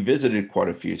 He visited quite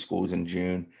a few schools in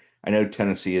June. I know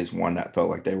Tennessee is one that felt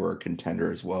like they were a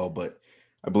contender as well, but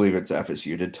I believe it's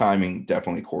FSU. The timing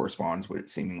definitely corresponds with it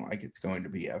seeming like it's going to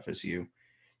be FSU.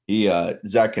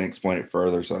 Zach can explain it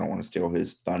further, so I don't want to steal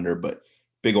his thunder, but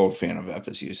big old fan of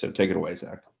FSU. So take it away,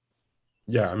 Zach.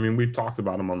 Yeah, I mean, we've talked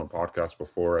about him on the podcast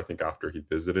before. I think after he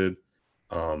visited,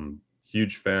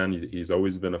 huge fan. He's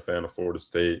always been a fan of Florida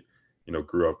State.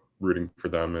 Grew up rooting for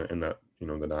them in that,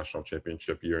 the national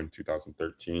championship year in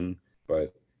 2013.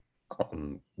 But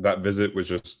that visit was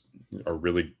just a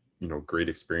really, great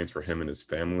experience for him and his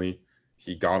family.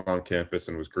 He got on campus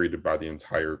and was greeted by the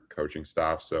entire coaching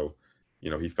staff. So,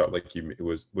 he felt like he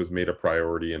was made a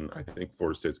priority, and I think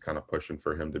Florida State's kind of pushing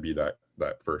for him to be that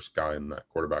first guy in that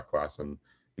quarterback class. And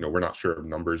we're not sure of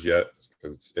numbers yet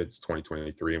because it's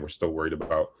 2023, and we're still worried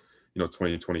about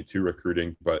 2022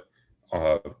 recruiting. But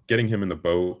getting him in the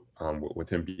boat with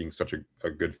him being such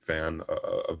a good fan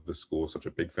of the school, such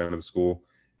a big fan of the school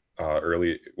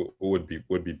early would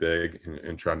be big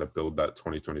in trying to build that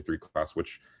 2023 class,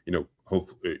 which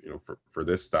hopefully for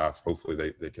this staff,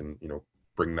 hopefully they can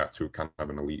bring that to kind of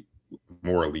an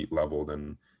more elite level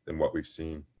than what we've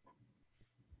seen.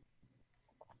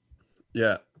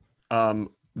 Yeah.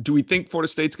 Do we think Florida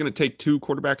State's going to take 2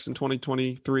 quarterbacks in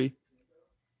 2023?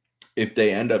 If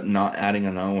they end up not adding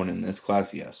another one in this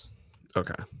class, yes.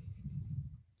 Okay.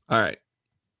 All right.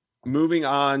 Moving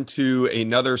on to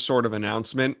another sort of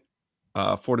announcement.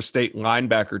 Florida State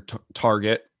linebacker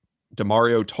target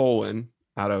Demario Tolan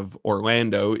out of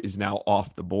Orlando is now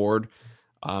off the board.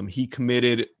 He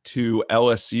committed to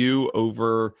LSU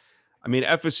over,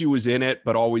 FSU was in it,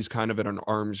 but always kind of at an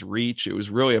arm's reach. It was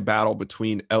really a battle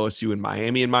between LSU and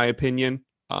Miami, in my opinion.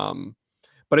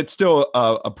 But it's still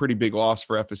a pretty big loss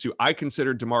for FSU. I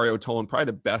consider Demario Tolan probably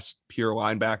the best pure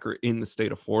linebacker in the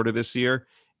state of Florida this year.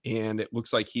 And it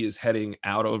looks like he is heading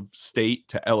out of state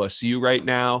to LSU right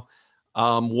now.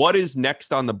 What is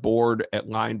next on the board at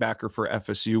linebacker for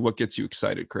FSU? What gets you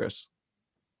excited, Chris?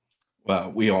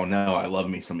 Well, we all know I love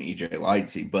me some EJ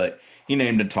Lightsey, but he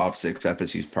named the top 6.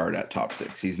 FSU's part of that top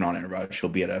 6. He's not in a rush. He'll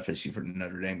be at FSU for the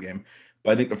Notre Dame game.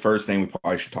 But I think the first name we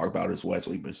probably should talk about is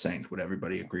Wesley Bissainthe. Would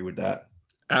everybody agree with that?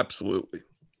 Absolutely.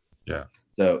 Yeah.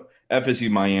 So FSU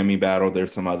Miami battle.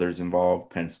 There's some others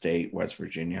involved. Penn State, West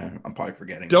Virginia. I'm probably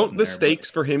forgetting. Don't the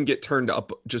stakes for him get turned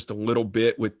up just a little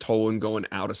bit with Tolan going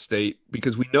out of state?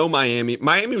 Because we know Miami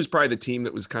was probably the team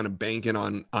that was kind of banking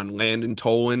on Landon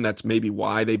Tolan. That's maybe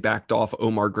why they backed off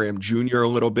Omar Graham Jr. a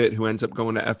little bit, who ends up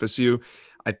going to FSU.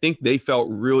 I think they felt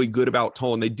really good about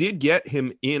Tolan. They did get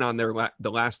him in on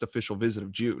the last official visit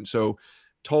of June. So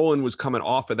Tolan was coming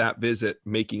off of that visit,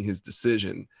 making his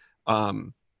decision.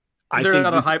 They're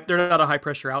not a high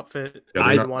pressure outfit. Yeah,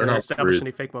 I don't want to establish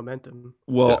any fake momentum.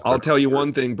 Well, Yeah, I'll tell you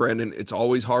one thing, Brendan. It's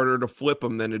always harder to flip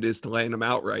them than it is to land them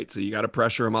outright. So you got to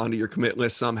pressure them onto your commit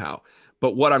list somehow.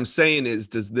 But what I'm saying is,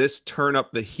 does this turn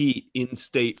up the heat in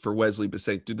state for Wesley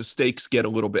Bissainthe? Do the stakes get a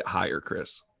little bit higher,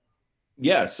 Chris?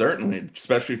 Yeah, certainly,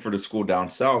 especially for the school down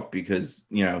south because,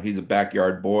 he's a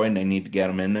backyard boy and they need to get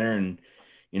him in there. And,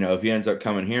 if he ends up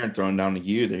coming here and throwing down to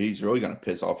you, that he's really going to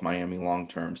piss off Miami long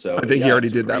term. So I think he already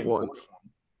did that once.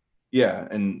 Yeah,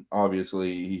 and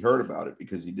obviously he heard about it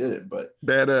because he did it. But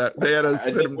they had to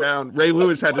sit him down. Ray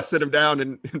Lewis had to sit him down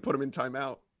and put him in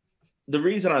timeout. The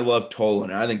reason I love Tolan,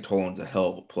 and I think Tolan's a hell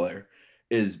of a player,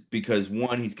 is because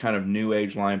one, he's kind of new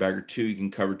age linebacker. Two, he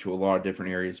can cover to a lot of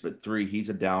different areas. But three, he's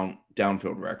a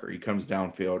downfield wrecker. He comes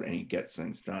downfield and he gets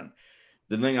things done.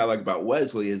 The thing I like about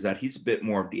Wesley is that he's a bit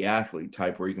more of the athlete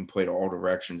type where he can play to all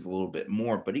directions a little bit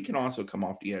more, but he can also come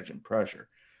off the edge and pressure.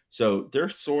 So they're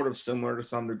sort of similar to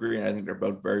some degree, and I think they're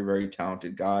both very, very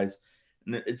talented guys.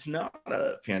 And it's not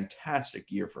a fantastic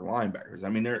year for linebackers. I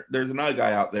mean, there's another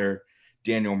guy out there,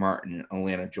 Daniel Martin, in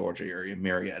Atlanta, Georgia area,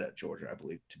 Marietta, Georgia, I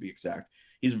believe, to be exact.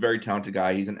 He's a very talented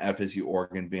guy. He's an FSU,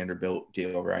 Oregon, Vanderbilt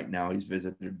deal right now. He's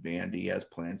visited Vandy. He has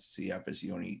plans to see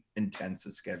FSU, and he intends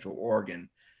to schedule Oregon.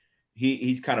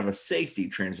 He's kind of a safety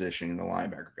transitioning to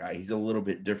linebacker guy. He's a little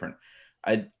bit different.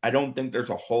 I don't think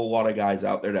there's a whole lot of guys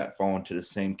out there that fall into the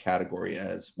same category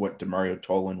as what Demario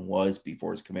Tolan was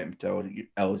before his commitment to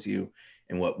LSU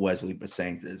and what Wesley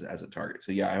Bissainthe is as a target.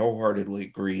 So, yeah, I wholeheartedly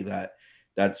agree that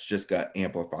that's just got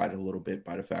amplified a little bit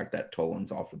by the fact that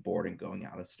Tolan's off the board and going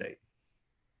out of state.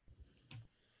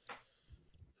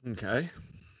 Okay.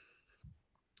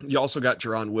 You also got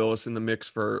Jerron Willis in the mix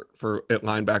for at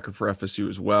linebacker for FSU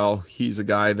as well. He's a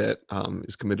guy that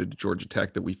is committed to Georgia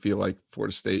Tech that we feel like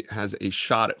Florida State has a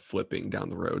shot at flipping down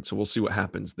the road. So we'll see what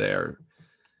happens there.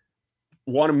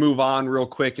 Want to move on real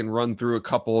quick and run through a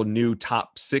couple new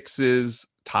top sixes,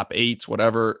 top eights,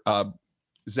 whatever.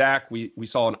 Zach, we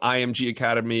saw an IMG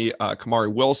Academy,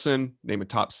 Kamari Wilson, name a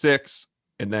top six,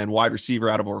 and then wide receiver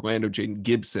out of Orlando, Jaden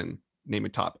Gibson, name a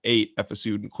top eight.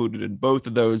 FSU included in both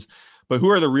of those. But who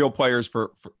are the real players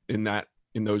for in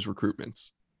those recruitments?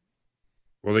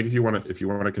 Well, like if you want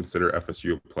to consider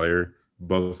FSU a player,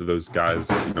 both of those guys,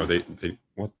 they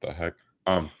what the heck?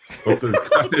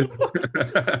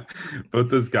 Both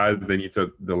those guys they need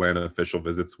to land official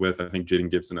visits with. I think Jaden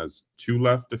Gibson has 2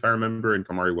 left, if I remember, and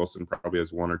Kamari Wilson probably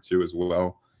has 1 or 2 as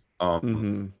well.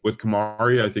 With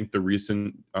Kamari, I think the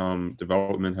recent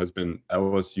development has been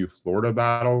LSU Florida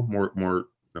battle. More.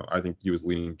 I think he was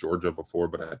leaning Georgia before,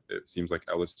 but it seems like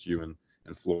LSU and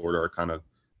Florida are kind of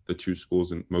the 2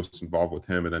 schools most involved with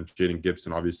him. And then Jaden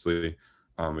Gibson, obviously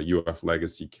a UF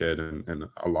legacy kid and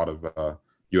a lot of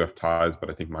UF ties, but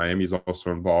I think Miami's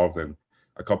also involved and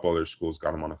a couple other schools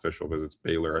got him on official visits.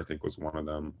 Baylor, I think, was one of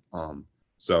them.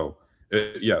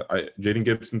 Jaden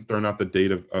Gibson's thrown out the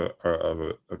date of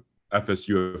a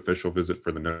FSU official visit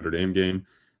for the Notre Dame game.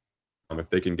 If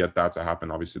they can get that to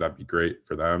happen, obviously that'd be great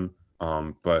for them.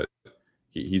 But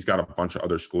he's got a bunch of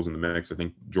other schools in the mix. I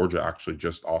think Georgia actually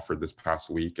just offered this past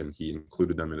week, and he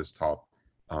included them in his top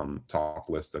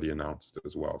list that he announced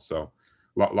as well. So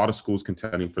a lot of schools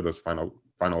contending for those final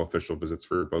official visits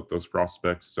for both those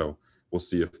prospects. So we'll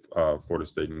see if Florida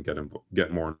State can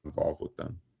get more involved with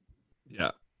them.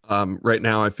 Yeah. Right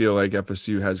now, I feel like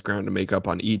FSU has ground to make up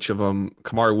on each of them.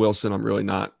 Kamari Wilson, I'm really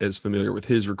not as familiar with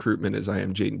his recruitment as I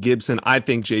am Jaden Gibson. I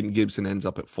think Jaden Gibson ends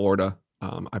up at Florida.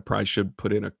 I probably should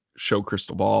put in a show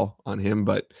crystal ball on him,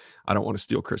 but I don't want to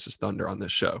steal Chris's thunder on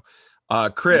this show.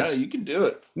 Chris. Yeah, you can do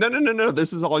it. No.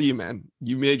 This is all you, man.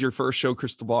 You made your first show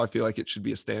crystal ball. I feel like it should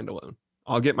be a standalone.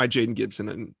 I'll get my Jaden Gibson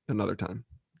in another time.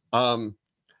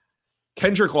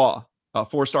 Kendrick Law, a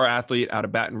 4-star athlete out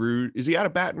of Baton Rouge. Is he out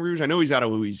of Baton Rouge? I know he's out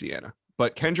of Louisiana,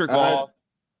 but Kendrick Law.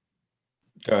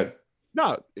 Go ahead.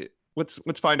 No,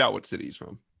 let's find out what city he's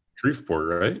from.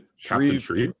 Shreveport, right? Captain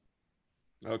Shreve.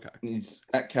 Okay. He's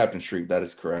at Captain Shreve. That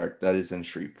is correct. That is in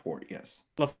Shreveport, yes.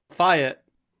 Lafayette.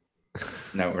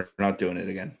 No, we're not doing it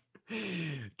again.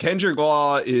 Kendrick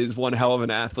Law is one hell of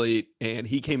an athlete, and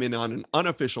he came in on an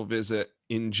unofficial visit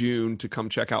in June to come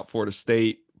check out Florida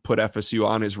State, put FSU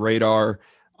on his radar.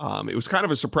 It was kind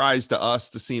of a surprise to us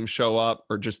to see him show up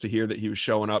or just to hear that he was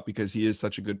showing up because he is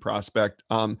such a good prospect.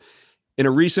 In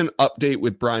a recent update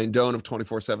with Brian Doan of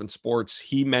 24/7 Sports,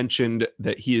 he mentioned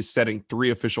that he is setting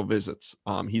 3 official visits.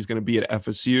 He's going to be at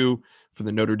FSU for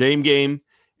the Notre Dame game,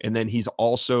 and then he's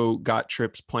also got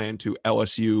trips planned to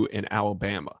LSU and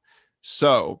Alabama.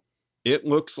 So it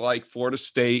looks like Florida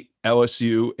State,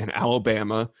 LSU, and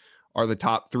Alabama are the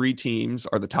top 3 teams,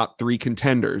 are the top 3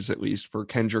 contenders, at least for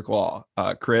Kendrick Law.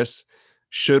 Chris,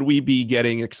 should we be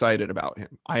getting excited about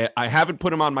him? I haven't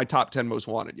put him on my top 10 most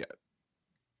wanted yet.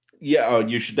 Yeah,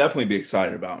 you should definitely be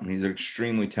excited about him. He's an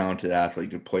extremely talented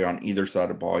athlete. He can play on either side of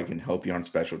the ball. He can help you on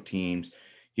special teams.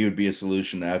 He would be a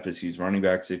solution to FSU's running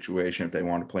back situation if they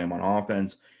want to play him on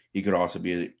offense. He could also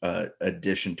be an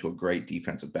addition to a great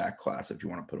defensive back class if you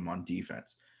want to put him on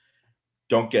defense.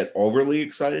 Don't get overly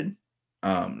excited.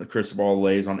 The crystal ball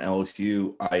lays on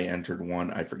LSU. I entered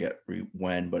one. I forget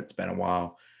when, but it's been a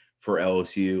while for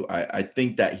LSU. I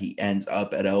think that he ends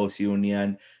up at LSU in the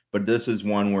end, but this is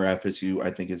one where FSU,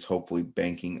 I think, is hopefully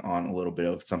banking on a little bit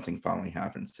of something finally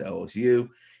happens to LSU.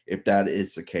 If that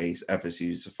is the case,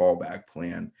 FSU is a fallback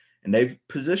plan, and they've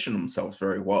positioned themselves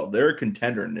very well. They're a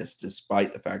contender in this,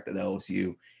 despite the fact that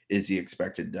LSU is the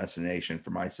expected destination for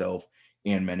myself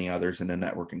and many others in the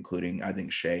network, including, I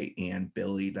think, Shay and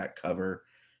Billy that cover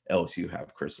LSU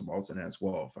have crystal balls in it as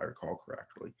well, if I recall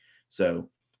correctly. So,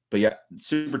 but yeah,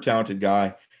 super talented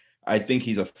guy. I think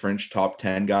he's a French top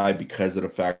 10 guy because of the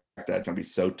fact that it's going to be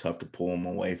so tough to pull him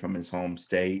away from his home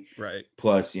state. Right.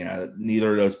 Plus,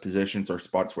 neither of those positions are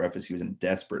spots where FSU is in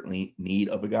desperate need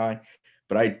of a guy.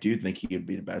 But I do think he would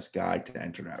be the best guy to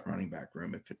enter that running back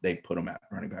room if they put him at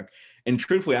running back. And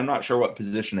truthfully, I'm not sure what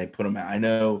position they put him at.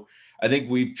 I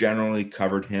think we've generally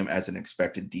covered him as an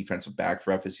expected defensive back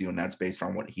for FSU, and that's based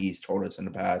on what he's told us in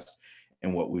the past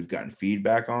and what we've gotten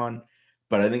feedback on.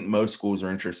 But I think most schools are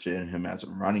interested in him as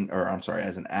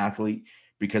as an athlete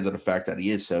because of the fact that he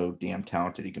is so damn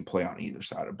talented. He can play on either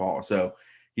side of the ball. So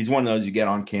he's one of those you get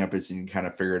on campus and you kind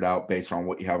of figure it out based on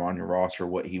what you have on your roster,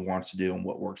 what he wants to do, and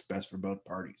what works best for both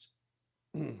parties.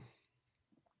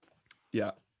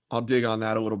 Yeah, I'll dig on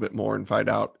that a little bit more and find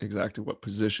out exactly what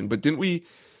position. But didn't we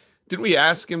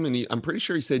ask him? And I'm pretty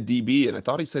sure he said DB, and I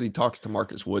thought he said he talks to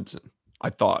Marcus Woodson. I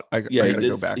thought. I gotta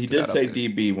go back. He did say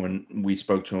DB when we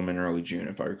spoke to him in early June,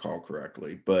 if I recall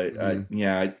correctly. But I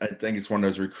think it's one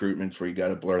of those recruitments where you got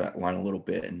to blur that line a little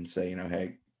bit and say,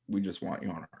 hey, we just want you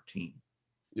on our team.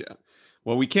 Yeah.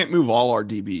 Well, we can't move all our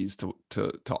DBs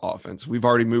to offense. We've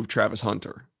already moved Travis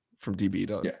Hunter from DB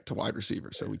to wide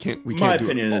receiver, so we can't. My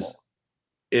opinion is,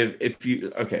 if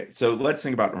you so let's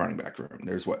think about the running back room.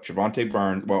 There's Javonte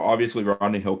Barnes. Well, obviously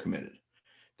Rodney Hill committed.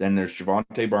 Then there's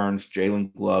Javonte Barnes,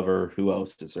 Jalen Glover. Who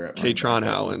else is there? Katron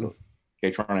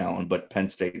Allen. But Penn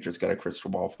State just got a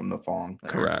crystal ball from the Fong.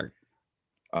 Correct.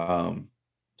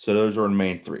 So those are the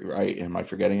main three, right? Am I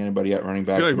forgetting anybody at running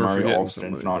back? I feel like Mario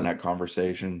Alston's not in that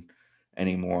conversation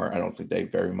anymore. I don't think they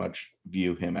very much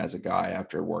view him as a guy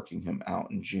after working him out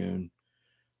in June.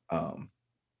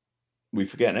 We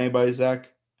forgetting anybody, Zach?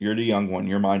 You're the young one.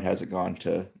 Your mind hasn't gone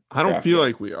to. I don't feel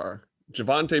like we are.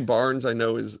 Javonte Barnes, I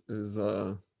know is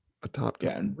a top guy.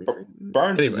 Yeah, and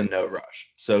Barnes is in no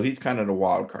rush, so he's kind of the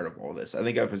wild card of all this. I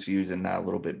think FSU is in that a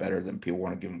little bit better than people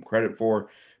want to give him credit for,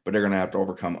 but they're going to have to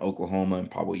overcome Oklahoma and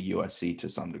probably USC to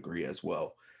some degree as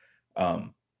well.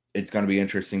 It's going to be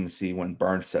interesting to see when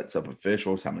Barnes sets up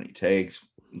officials, how many he takes,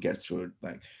 and gets to it.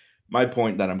 Like, my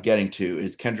point that I'm getting to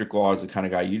is Kendrick Law is the kind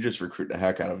of guy you just recruit the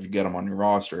heck out of. You get him on your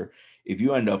roster. If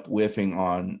you end up whiffing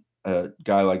on a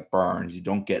guy like Barnes, you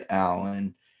don't get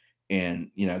Allen,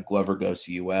 and Glover goes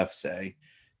to UF, say,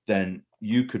 then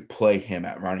you could play him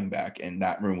at running back, and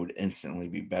that room would instantly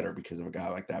be better because of a guy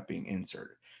like that being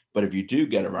inserted. But if you do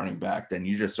get a running back, then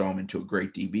you just throw him into a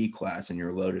great DB class, and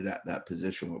you're loaded at that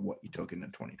position with what you took in the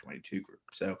 2022 group.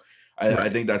 So I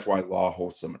think that's why Law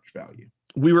holds so much value.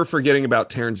 We were forgetting about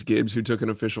Terrence Gibbs, who took an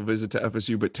official visit to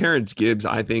FSU, but Terrence Gibbs,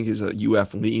 I think, is a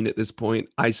UF lean at this point.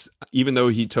 Even though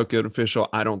he took an official,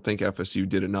 I don't think FSU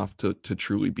did enough to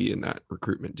truly be in that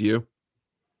recruitment. Do you?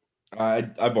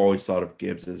 I've always thought of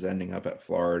Gibbs as ending up at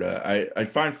Florida. I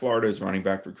find Florida's running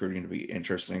back recruiting to be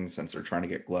interesting since they're trying to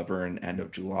get Glover in end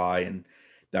of July, and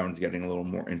that one's getting a little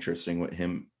more interesting with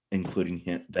him,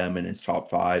 including them in his top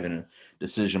 5, and a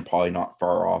decision probably not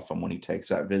far off from when he takes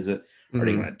that visit. Are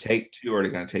they going to take 2? Are they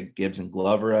going to take Gibbs and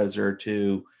Glover as their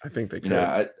 2? I think they could.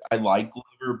 I like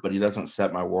Glover, but he doesn't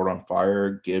set my world on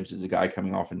fire. Gibbs is a guy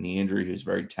coming off a knee injury who's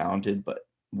very talented, but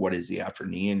what is he after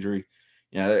knee injury?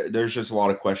 There's just a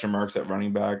lot of question marks at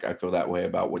running back. I feel that way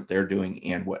about what they're doing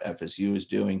and what FSU is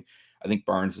doing. I think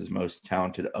Barnes is most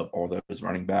talented of all those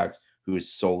running backs, who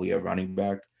is solely a running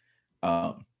back.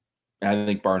 I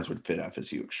think Barnes would fit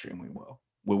FSU extremely well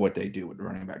with what they do with the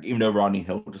running back, even though Rodney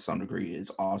Hill to some degree is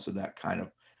also that kind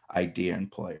of idea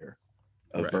and player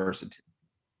of versatility.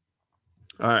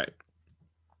 All right.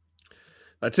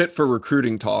 That's it for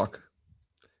recruiting talk.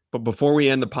 But before we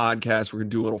end the podcast, we're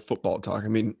going to do a little football talk. I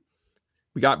mean,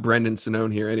 we got Brendan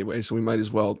Sonnone here anyway, so we might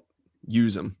as well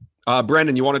use him.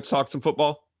 Brendan, you want to talk some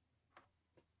football?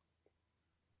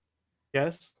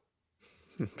 Yes.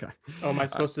 Okay. Oh, am I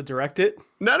supposed to direct it?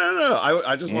 No.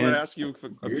 I just want to ask you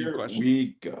a few questions.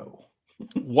 We go.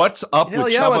 What's up Hell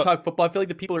with yeah, Chubba? I want to talk football. I feel like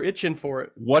the people are itching for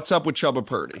it. What's up with Chubba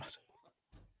Purdy?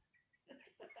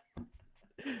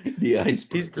 The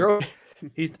iceberg.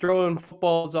 He's throwing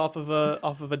footballs off of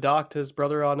a dock to his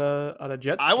brother on a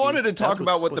jet ski. I wanted to talk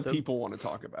about what the people want to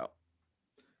talk about.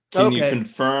 Can you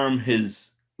confirm his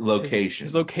location.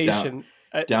 His location.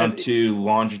 Down to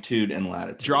longitude and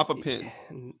latitude. Drop a pin.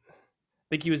 I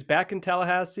think he was back in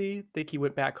Tallahassee. I think he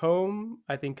went back home.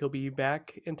 I think he'll be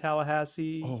back in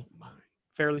Tallahassee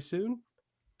fairly soon.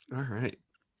 All right.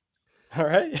 All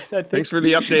right. Thanks for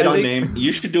the update. Name.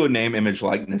 You should do a name, image,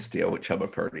 likeness deal with Chubba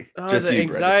Purdy. The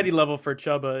anxiety level for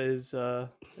Chubba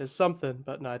is something,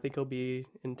 but no, I think he'll be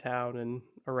in town and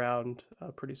around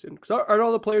pretty soon. Because aren't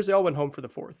all the players, they all went home for the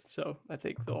 4th, so I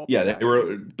think they'll all be back. They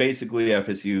were basically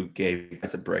FSU gave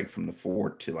us a break from the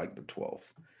 4th to like the 12th.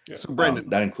 Yeah. So Brendan,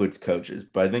 that includes coaches,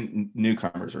 but I think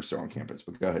newcomers are still on campus.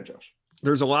 But go ahead, Josh.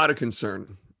 There's a lot of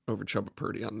concern over Chubba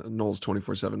Purdy on the Noles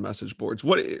 24/7 message boards.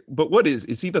 What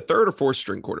is he the 3rd or 4th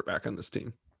string quarterback on this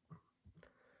team?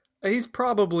 He's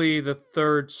probably the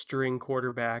 3rd string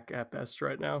quarterback at best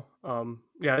right now. I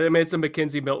mean, it's a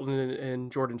McKenzie Milton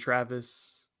and Jordan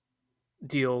Travis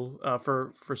deal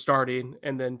for starting,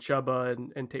 and then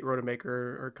Chubba and Tate Rodemaker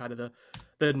are kind of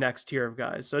the next tier of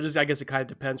guys. So I guess it kind of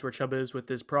depends where Chubba is with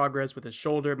his progress with his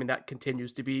shoulder. I mean, that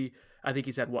continues to be. I think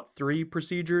he's had 3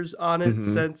 procedures on it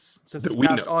since this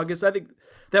past August. I think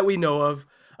that we know of.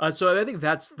 So I think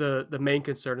that's the main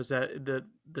concern, is that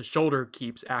the shoulder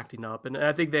keeps acting up, and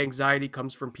I think the anxiety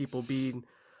comes from people being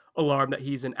alarmed that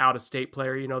he's an out-of-state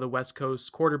player. You know, the West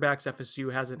Coast quarterbacks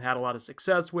FSU hasn't had a lot of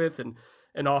success with,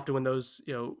 and often when those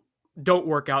don't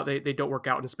work out, they don't work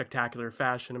out in a spectacular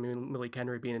fashion. I mean, Malik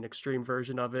Henry being an extreme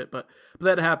version of it, but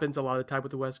that happens a lot of the time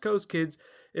with the West Coast kids,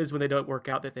 is when they don't work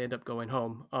out that they end up going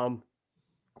home.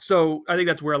 So I think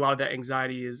that's where a lot of that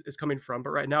anxiety is coming from. But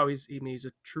right now he's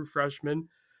a true freshman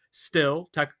still,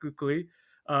 technically.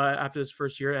 After his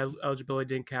first year, eligibility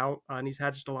didn't count, and he's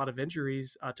had just a lot of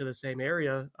injuries to the same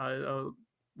area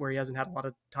where he hasn't had a lot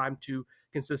of time to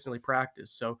consistently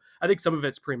practice. So I think some of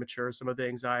it's premature, some of the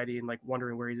anxiety and like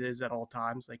wondering where he is at all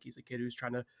times. Like, he's a kid who's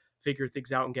trying to figure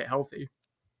things out and get healthy.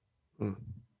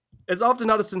 It's often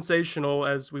not as sensational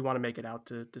as we want to make it out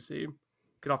to see.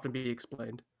 Could often be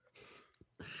explained.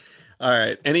 All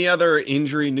right. Any other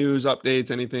injury news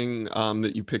updates? Anything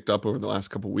that you picked up over the last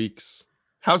couple of weeks?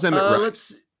 How's Emmett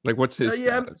Rice? What's his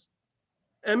status?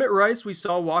 Emmett Rice, we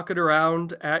saw walking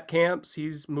around at camps.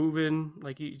 He's moving,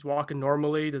 like he's walking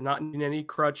normally, does not need any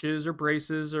crutches or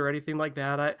braces or anything like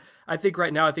that. I think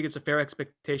right now, it's a fair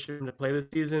expectation to play this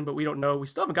season, but we don't know. We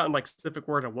still haven't gotten specific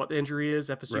word on what the injury is.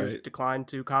 FSU's declined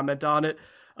to comment on it.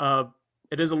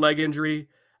 It is a leg injury,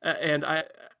 and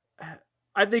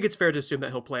I think it's fair to assume that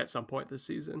he'll play at some point this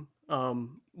season.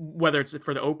 Whether it's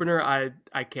for the opener,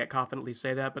 I can't confidently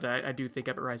say that, but I do think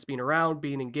Emmett Rice being around,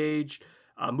 being engaged,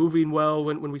 moving well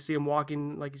when we see him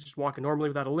walking, like he's just walking normally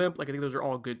without a limp, I think those are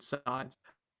all good signs.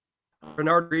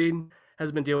 Bernard Green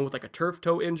has been dealing with a turf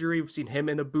toe injury. We've seen him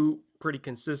in a boot pretty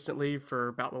consistently for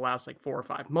about the last 4 or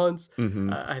 5 months.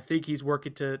 I think he's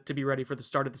working to be ready for the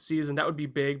start of the season. That would be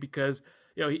big because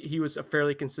he was a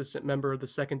fairly consistent member of the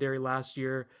secondary last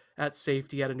year at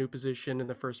safety at a new position in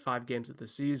the first 5 games of the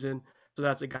season. So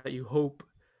that's a guy that you hope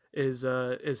is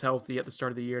healthy at the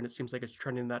start of the year, and it seems like it's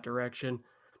trending in that direction.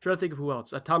 I'm trying to think of who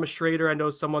else. Thomas Schrader, I know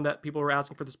someone that people were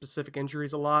asking for the specific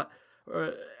injuries a lot.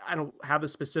 I don't have the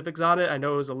specifics on it. I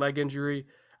know it was a leg injury.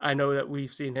 I know that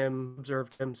we've seen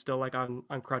observed him still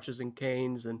on crutches and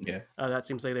canes, and that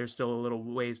seems like there's still a little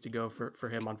ways to go for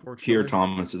him, unfortunately. Keir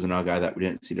Thomas is another guy that we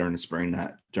didn't see during the spring,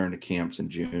 that during the camps in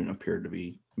June appeared to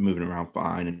be moving around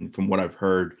fine. And from what I've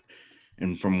heard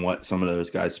and from what some of those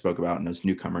guys spoke about in those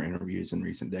newcomer interviews in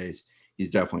recent days,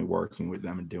 he's definitely working with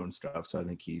them and doing stuff. So I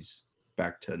think he's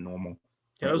back to normal.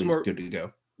 Yeah, it was more good to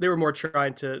go. They were more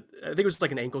trying to, I think it was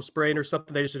an ankle sprain or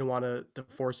something. They just didn't want to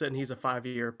force it. And he's a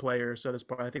 5-year player. So at this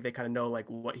point, I think they kind of know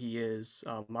what he is.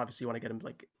 Obviously you want to get him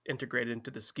integrated into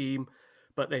the scheme,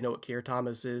 but they know what Keir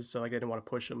Thomas is. So they didn't want to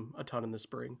push him a ton in the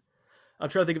spring. I'm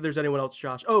trying to think if there's anyone else,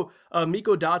 Josh.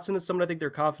 Miko Dotson is someone I think they're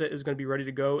confident is going to be ready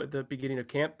to go at the beginning of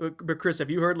camp. But Chris,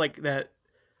 have you heard that?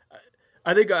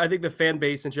 I think the fan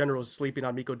base in general is sleeping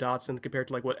on Miko Dotson compared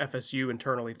to what FSU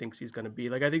internally thinks he's going to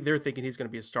be. I think they're thinking he's going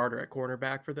to be a starter at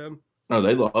cornerback for them. No,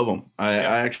 they love him. I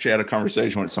actually had a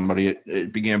conversation with somebody.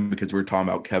 It began because we were talking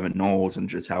about Kevin Knowles and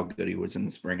just how good he was in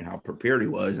the spring and how prepared he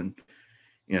was. And,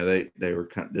 they were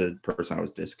the person I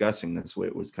was discussing this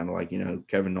with was kind of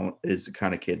Kevin Knowles is the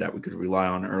kind of kid that we could rely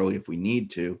on early if we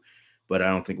need to. But I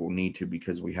don't think we'll need to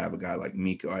because we have a guy like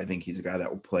Miko. I think he's a guy that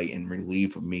will play in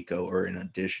relief of Miko or in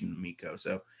addition to Miko.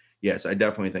 So, yes, I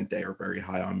definitely think they are very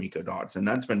high on Miko Dotson.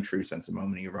 That's been true since the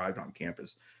moment he arrived on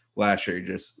campus. Last year, he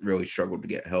just really struggled to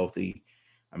get healthy.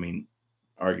 I mean,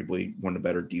 arguably one of the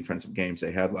better defensive games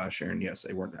they had last year, and yes,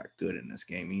 they weren't that good in this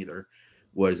game either,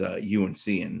 was UNC,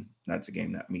 and that's a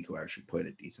game that Miko actually played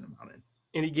a decent amount in.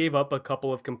 And he gave up a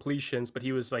couple of completions, but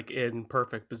he was like in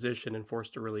perfect position and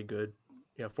forced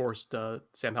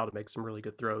Sam Howell to make some really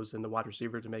good throws and the wide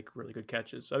receiver to make really good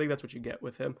catches. So I think that's what you get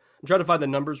with him. I'm trying to find the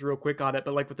numbers real quick on it,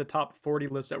 but like with the top 40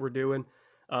 list that we're doing,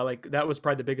 like that was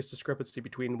probably the biggest discrepancy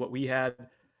between what we had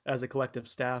as a collective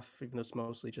staff, even though it's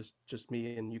mostly just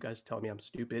me and you guys telling me I'm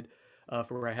stupid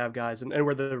for where I have guys and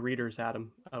where the readers had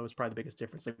him was probably the biggest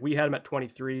difference. Like we had him at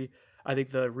 23. I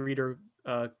think the reader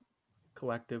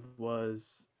collective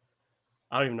was,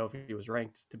 I don't even know if he was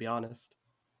ranked, to be honest.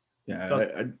 Yeah,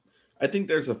 so, I think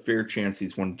there's a fair chance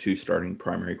he's 1 2 starting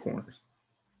primary corners.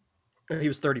 He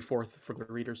was 34th from the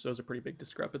readers, so it was a pretty big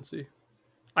discrepancy.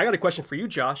 I got a question for you,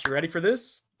 Josh. You ready for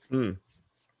this?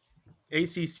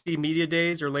 ACC Media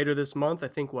Days are later this month. I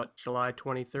think, July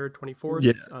 23rd, 24th?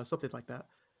 Yeah. Something like that.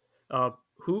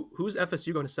 Who's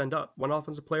FSU going to send up? One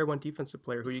offensive player, one defensive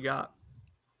player. Who you got?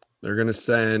 They're going to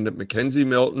send McKenzie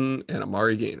Milton and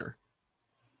Amari Gaynor.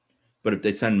 But if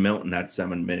they send Milton, that's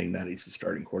them admitting that he's the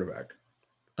starting quarterback.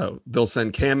 Oh, they'll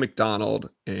send Cam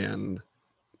McDonald and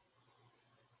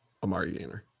Amari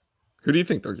Gaynor. Who do you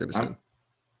think they're going to send?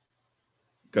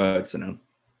 Go ahead, Sanu.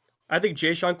 I think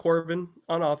Jayshon Corbin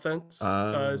on offense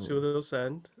is who they'll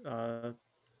send.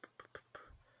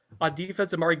 On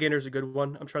defense, Amari Gaynor is a good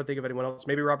one. I'm trying to think of anyone else.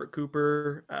 Maybe Robert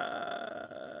Cooper.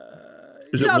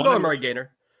 I'll go Amari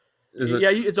Gaynor.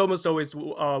 It's almost always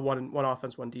one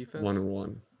offense, one defense.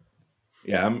 1-1.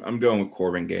 Yeah, I'm going with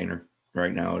Corbin Gaynor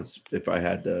right now. Is if I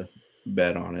had to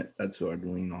bet on it, that's who I'd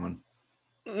lean on.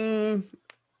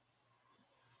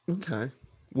 Okay.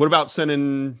 What about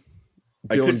sending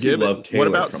Dylan Gibbons? What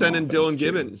about sending Dylan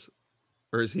Gibbons?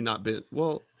 Or has he not been?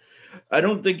 Well, I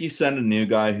don't think you send a new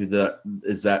guy who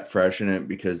is that fresh in it,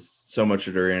 because so much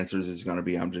of their answers is going to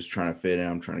be, I'm just trying to fit in.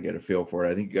 I'm trying to get a feel for it.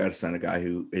 I think you got to send a guy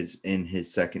who is in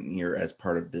his second year as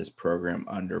part of this program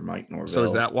under Mike Norvell. So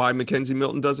is that why McKenzie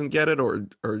Milton doesn't get it, or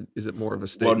is it more of a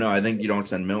statement? Well, no, I think you don't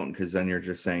send Milton because then you're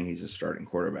just saying he's a starting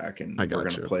quarterback, and we're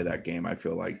going to play that game. I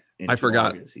feel like I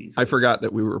forgot that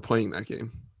we were playing that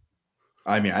game.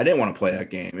 I mean, I didn't want to play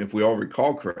that game. If we all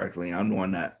recall correctly, I'm the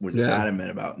one that was adamant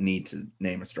about need to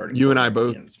name a starting. You and I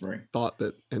both thought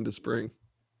that end of spring.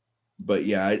 But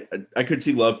yeah, I could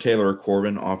see Love, Taylor, or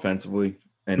Corbin offensively.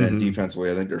 And then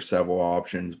defensively, I think there's several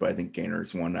options. But I think Gaynor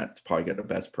is one that's probably got the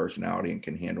best personality and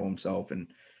can handle himself and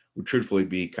would truthfully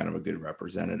be kind of a good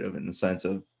representative in the sense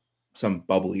of some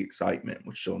bubbly excitement,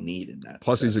 which you'll need in that.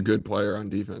 Plus, he's a good player on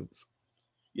defense.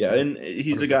 Yeah, and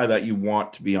he's a guy that you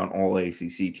want to be on all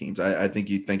ACC teams. I think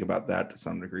you think about that to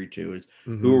some degree too, is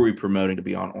who are we promoting to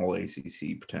be on all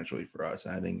ACC potentially for us?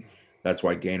 And I think that's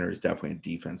why Gaynor is definitely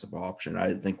a defensive option.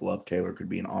 I think Love Taylor could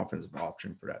be an offensive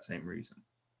option for that same reason.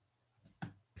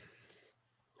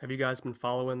 Have you guys been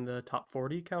following the top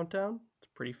 40 countdown? It's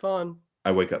pretty fun.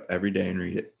 I wake up every day and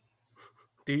read it.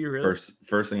 Do you really?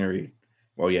 First thing I read.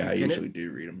 Well, yeah, I usually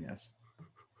do read them, yes.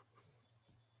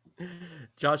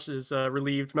 Josh is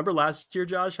relieved. Remember last year,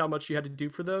 Josh, how much you had to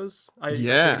do for those? I took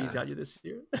it easy on you this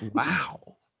year.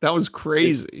 Wow. That was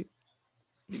crazy.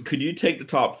 Could you take the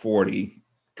top 40,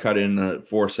 cut in the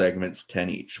 4 segments, 10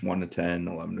 each, 1 to 10,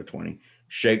 11 to 20,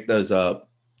 shake those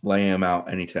up, lay them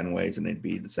out any 10 ways, and they'd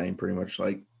be the same pretty much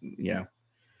 10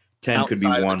 outside could be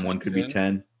 1 could be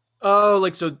 10. Oh,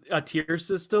 like so a tier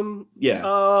system?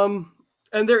 Yeah.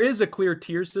 And there is a clear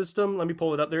tier system. Let me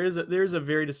pull it up. There's a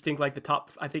very distinct, like the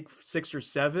top, I think 6 or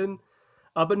 7.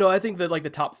 But no, I think that like the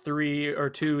top 3 or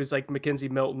 2 is like McKenzie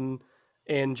Milton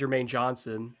and Jermaine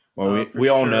Johnson. Well, we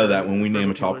all know that when we name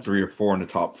a top 3 or 4 in the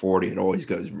top 40, it always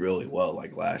goes really well,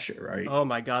 like last year, right? Oh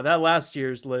my God, that last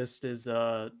year's list is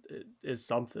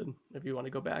something. If you want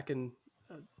to go back and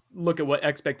look at what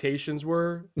expectations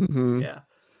were, yeah.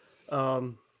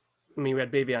 I mean, we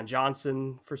had Bavion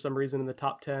Johnson for some reason in the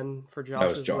top 10 for Josh's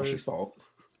That was Josh's list. fault.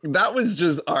 That was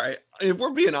just, all right. If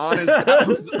we're being honest, that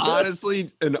was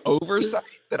honestly an oversight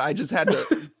that I just had to,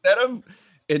 instead of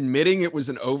admitting it was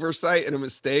an oversight and a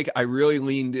mistake, I really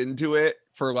leaned into it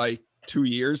for like 2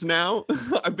 years now.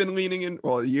 A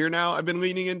year now, I've been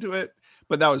leaning into it,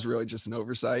 but that was really just an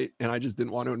oversight. And I just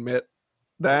didn't want to admit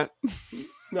that.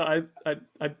 No, I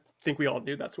think we all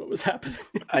knew that's what was happening.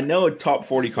 I know a top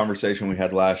 40 conversation we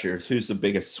had last year is who's the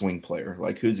biggest swing player?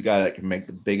 Like who's the guy that can make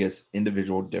the biggest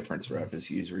individual difference for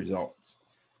FSU's results?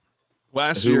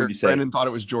 Last year, Brandon thought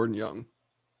it was Jordan Young.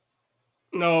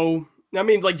 No. I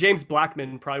mean, like James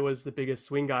Blackman probably was the biggest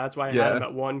swing guy. That's why I had him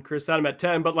at 1. Chris had him at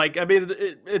 10. But like, I mean,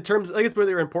 in terms, I guess where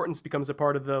their importance becomes a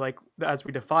part of the, like, as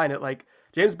we define it, like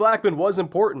James Blackman was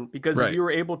important because if you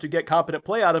were able to get competent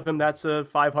play out of him, that's a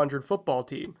 500 football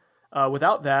team.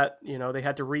 Without that, they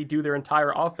had to redo their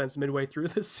entire offense midway through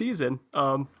this season.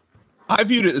 I I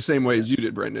viewed it the same way as you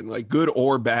did, Brendan. Like good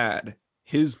or bad,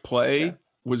 his play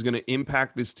was going to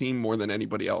impact this team more than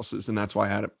anybody else's, and that's why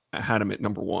I had him at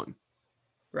number 1.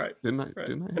 Right. Didn't I? Right.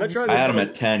 Didn't I? And I tried I to had put him a-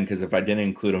 at 10 because if I didn't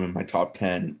include him in my top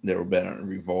 10, there would have been a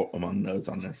revolt among those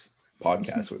on this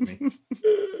podcast with me.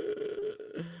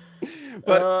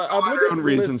 But I'm had looking our own at the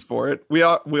reasons list. for it. We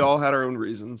all had our own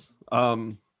reasons.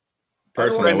 Personally, I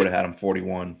wanna- would have had him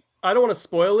 41. I don't want to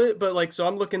spoil it, but like, so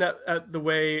I'm looking at the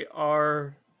way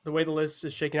the list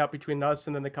is shaking out between us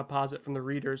and then the composite from the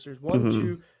readers. There's 1, Mhm.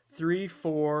 2, 3,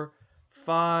 4,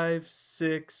 5,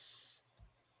 6,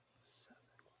 7,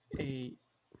 8,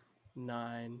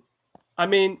 9. I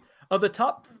mean, of the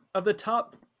top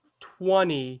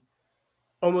 20,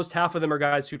 almost half of them are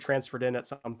guys who transferred in at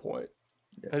some point.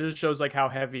 Yeah. It just shows like how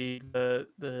heavy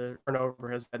the turnover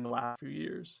has been the last few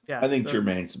years. Yeah, I think so-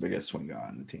 Jermaine's the biggest swing guy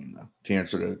on the team, though. To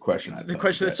answer the question, The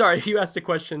question. Sorry, you asked a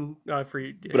question for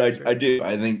you. But I do.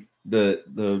 I think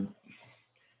the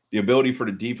ability for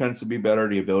the defense to be better,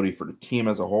 the ability for the team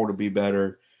as a whole to be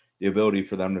better, the ability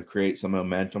for them to create some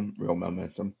momentum, real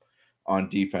momentum on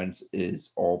defense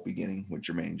is all beginning with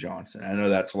Jermaine Johnson. I know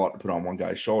that's a lot to put on one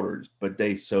guy's shoulders, but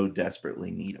they so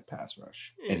desperately need a pass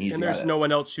rush, and he's the guy there's that no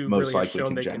one else who most really has likely shown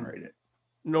can they generate can. it.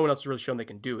 No one else has really shown they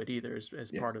can do it either. As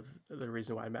Yeah. part of the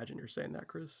reason why I imagine you're saying that,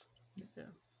 Chris. Yeah.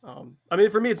 I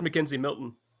mean, for me, it's Mackenzie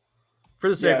Milton. For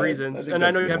the same Yeah, I reasons, think and I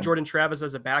that's know a you good have one. Jordan Travis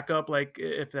as a backup. Like,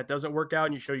 if that doesn't work out,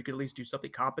 and you show you could at least do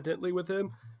something competently with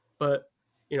him, but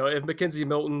if Mackenzie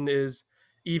Milton is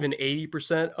even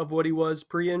 80% of what he was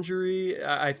pre-injury,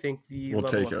 I think the We'll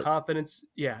level take of it. confidence,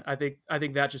 I think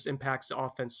that just impacts the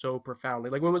offense so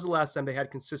profoundly. Like, when was the last time they had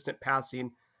consistent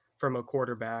passing from a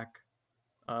quarterback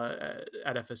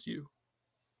at FSU?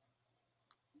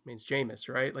 I mean, it's Jameis,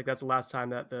 right? Like, that's the last time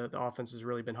that the offense has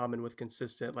really been humming with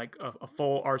consistent, like a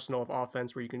full arsenal of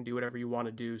offense where you can do whatever you want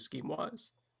to do scheme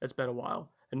wise. It's been a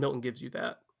while, and Milton gives you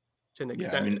that to an Yeah,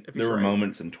 extent. I mean, if he's there were right.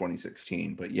 moments in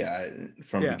 2016, but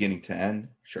from Yeah. beginning to end,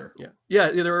 sure. Yeah.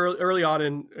 They were early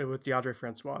on with DeAndre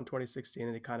Francois in 2016,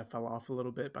 and it kind of fell off a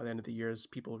little bit by the end of the year as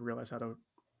people realized how to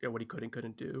what he could and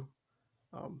couldn't do.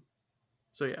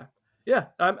 So yeah.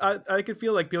 I could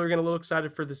feel like people are getting a little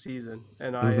excited for the season,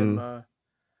 and I am.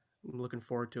 I'm looking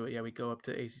forward to it. Yeah, we go up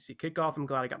to ACC kickoff. I'm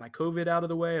glad I got my COVID out of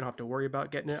the way. I don't have to worry about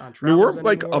getting it on I mean, travels we're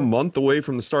like a anymore. month away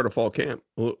from the start of fall camp.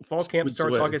 Well, Fall camp weeks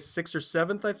starts away. August 6th or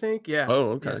 7th, I think. Yeah.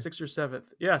 Oh, okay. Yeah, 6th or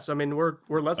 7th. Yeah, so I mean, we're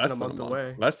less than a month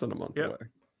away. Less than a month Yep. away.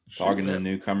 Talking to Yeah. the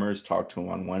newcomers, talk to them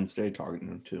on Wednesday,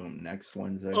 talking to them next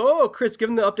Wednesday. Oh, Chris,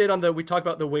 given the update on we talked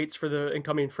about the weights for the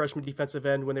incoming freshman defensive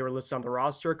end when they were listed on the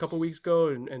roster a couple weeks ago,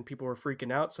 and people were freaking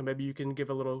out. So maybe you can give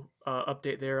a little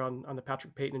update there on the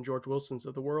Patrick Payton and George Wilsons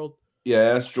of the world.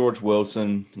 Yeah, that's George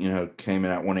Wilson. Came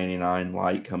in at 189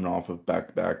 light, coming off of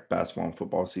back-to-back basketball and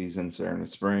football seasons there in the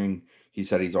spring. He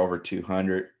said he's over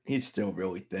 200. He's still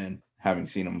really thin, having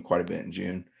seen him quite a bit in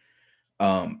June.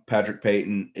 Patrick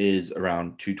Payton is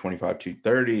around 225,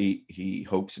 230. He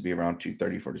hopes to be around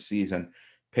 230 for the season.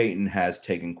 Payton has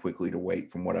taken quickly to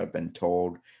weight from what I've been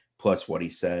told, plus what he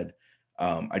said.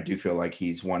 I do feel like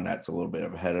he's one that's a little bit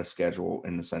ahead of schedule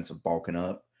in the sense of bulking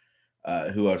up.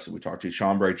 Who else did we talk to?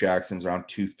 Sean Bray Jackson's around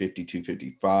 250,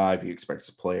 255. He expects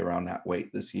to play around that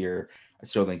weight this year. I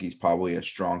still think he's probably a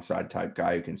strong side type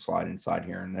guy who can slide inside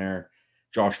here and there.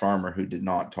 Josh Farmer, who did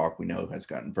not talk, we know has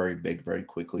gotten very big very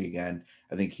quickly again.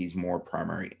 I think he's more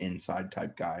primary inside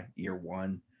type guy year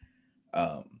one.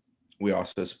 We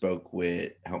also spoke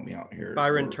with, help me out here,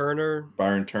 Byron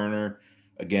Turner,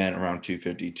 again, around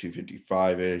 250,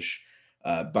 255-ish.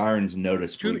 Byron's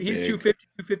noticeably he's big. 250,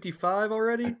 255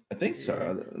 already. I think so.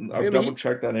 I I'll mean, double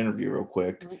check that interview real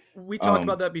quick. We talked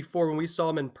about that before when we saw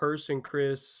him in person,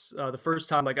 Chris. The first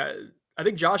time, like I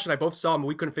think Josh and I both saw him.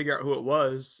 We couldn't figure out who it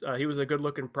was. He was a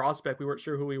good-looking prospect. We weren't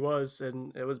sure who he was,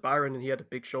 and it was Byron. And he had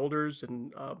big shoulders,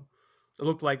 and it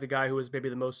looked like the guy who was maybe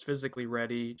the most physically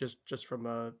ready, just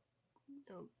from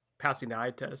passing the eye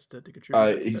test to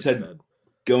contribute. He said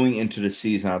going into the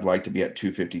season, I'd like to be at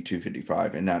 250,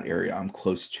 255 in that area. I'm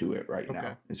close to it right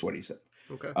now, is what he said.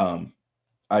 Okay.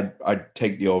 I'd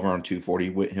take the over on 240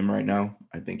 with him right now.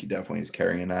 I think he definitely is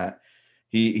carrying that.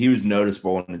 He was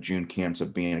noticeable in the June camps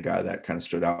of being a guy that kind of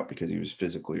stood out because he was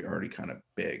physically already kind of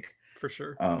big. For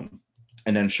sure.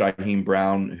 And then Shaheem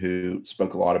Brown, who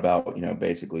spoke a lot about,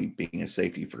 basically being a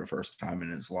safety for the first time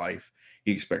in his life.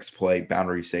 He expects to play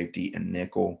boundary safety and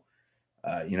nickel.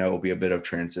 It'll be a bit of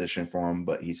transition for him,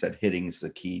 but he said hitting is the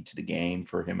key to the game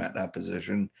for him at that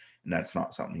position. And that's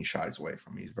not something he shies away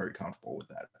from. He's very comfortable with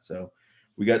that. So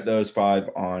we got those 5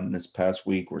 on this past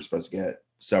week. We're supposed to get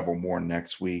several more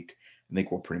next week. I think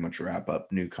we'll pretty much wrap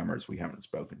up newcomers we haven't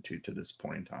spoken to this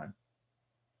point in time.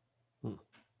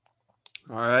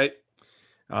 All right.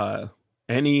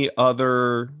 Any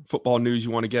other football news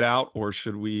you want to get out, or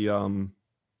should we? It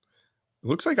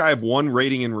looks like I have one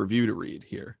rating and review to read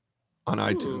here on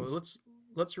iTunes.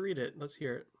 Let's read it. Let's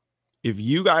hear it. If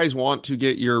you guys want to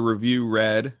get your review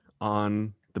read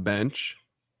on the bench,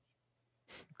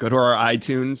 go to our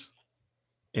iTunes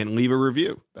and leave a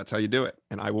review. That's how you do it,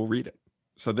 and I will read it.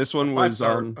 So this one was a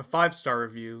 5-star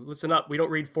review. Listen up. We don't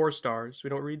read 4 stars. We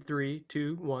don't read 3,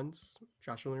 2, 1s.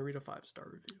 Josh will only read a 5-star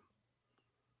review.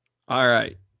 All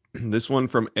right. This one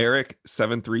from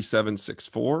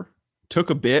Eric73764. Took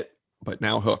a bit, but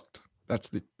now hooked. That's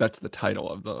the title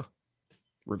of the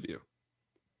review.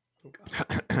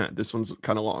 Okay. This one's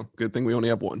kind of long. Good thing we only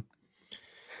have one.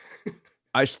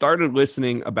 I started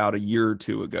listening about a year or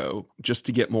two ago just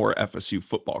to get more FSU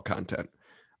football content.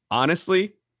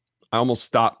 Honestly, I almost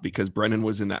stopped because Brennan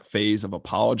was in that phase of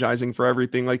apologizing for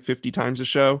everything like 50 times a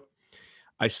show.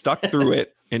 I stuck through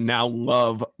it and now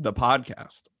love the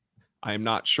podcast. I am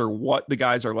not sure what the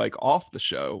guys are like off the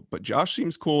show, but Josh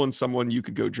seems cool and someone you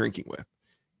could go drinking with.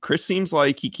 Chris seems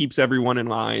like he keeps everyone in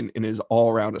line and is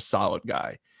all around a solid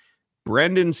guy.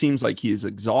 Brendan seems like he is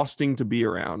exhausting to be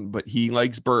around, but he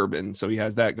likes bourbon, so he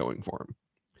has that going for him.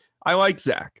 I like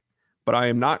Zach, but I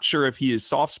am not sure if he is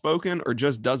soft-spoken or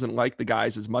just doesn't like the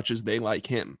guys as much as they like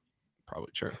him.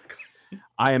 Probably true.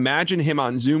 I imagine him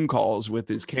on Zoom calls with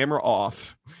his camera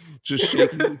off, just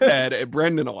shaking his head at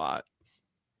Brendan a lot.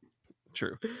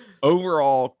 True.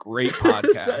 Overall, great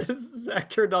podcast. Zach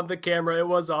turned on the camera. It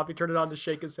was off. He turned it on to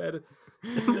shake his head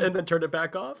and then turned it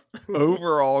back off.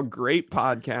 Overall, great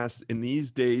podcast. In these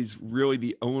days, really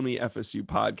the only FSU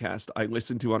podcast I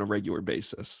listen to on a regular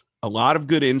basis. A lot of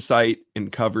good insight and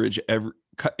coverage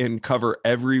cover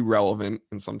every relevant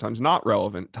and sometimes not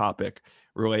relevant topic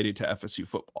related to FSU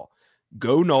football.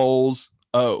 Go Noles.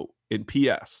 Oh, and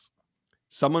P.S.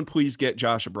 Someone please get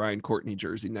Josh a Brian Courtney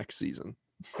jersey next season.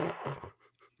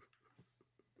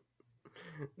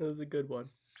 That was a good one.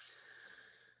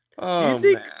 Oh,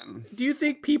 man. Do you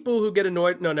think people who get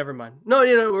annoyed? No, never mind. No,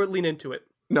 we're lean into it.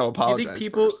 No, apologize. Do you think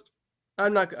people? First.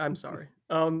 I'm sorry.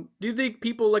 Do you think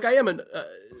people like I am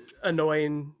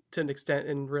annoying to an extent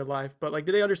in real life, but like,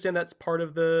 do they understand that's part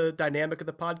of the dynamic of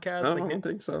the podcast? No, like, I don't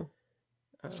think so.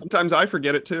 Sometimes I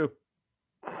forget it too.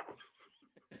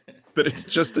 But it's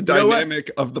just the dynamic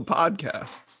of the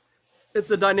podcast. It's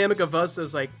the dynamic of us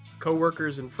as like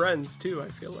coworkers and friends too. I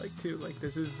feel like too. Like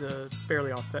this is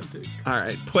fairly authentic. All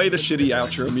right, play the shitty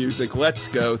outro music. Let's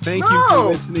go. Thank you for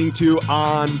listening to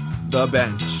On the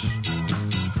Bench.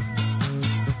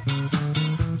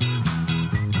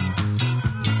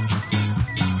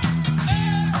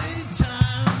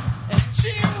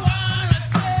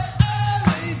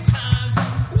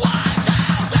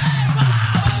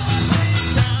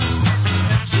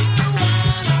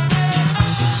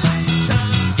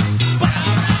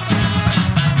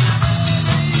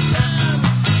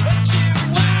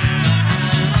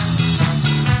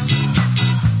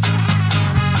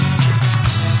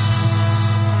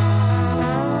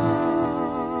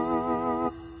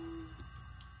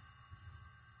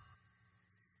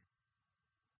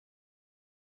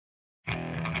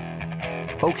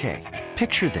 Okay,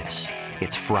 picture this.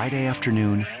 It's Friday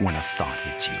afternoon when a thought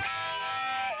hits you.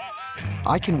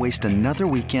 I can waste another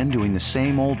weekend doing the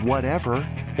same old whatever,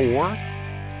 or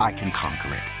I can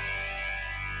conquer it.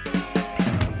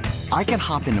 I can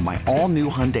hop into my all-new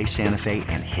Hyundai Santa Fe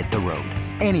and hit the road.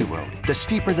 Any road. The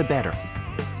steeper, the better.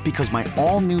 Because my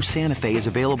all-new Santa Fe is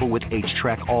available with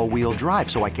H-Track all-wheel drive,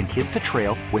 so I can hit the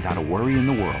trail without a worry in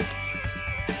the world.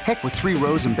 Heck, with 3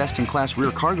 rows and best-in-class rear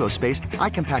cargo space,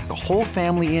 I can pack the whole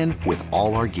family in with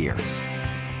all our gear.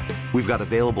 We've got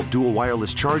available dual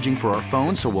wireless charging for our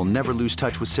phones, so we'll never lose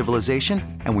touch with civilization,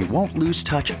 and we won't lose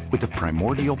touch with the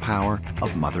primordial power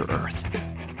of Mother Earth.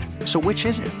 So which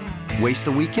is it? Waste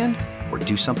the weekend or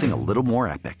do something a little more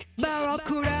epic?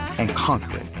 And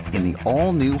conquer it in the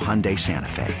all-new Hyundai Santa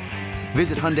Fe.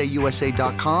 Visit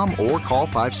HyundaiUSA.com or call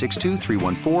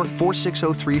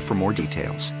 562-314-4603 for more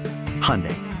details.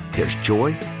 Hyundai, there's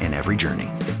joy in every journey.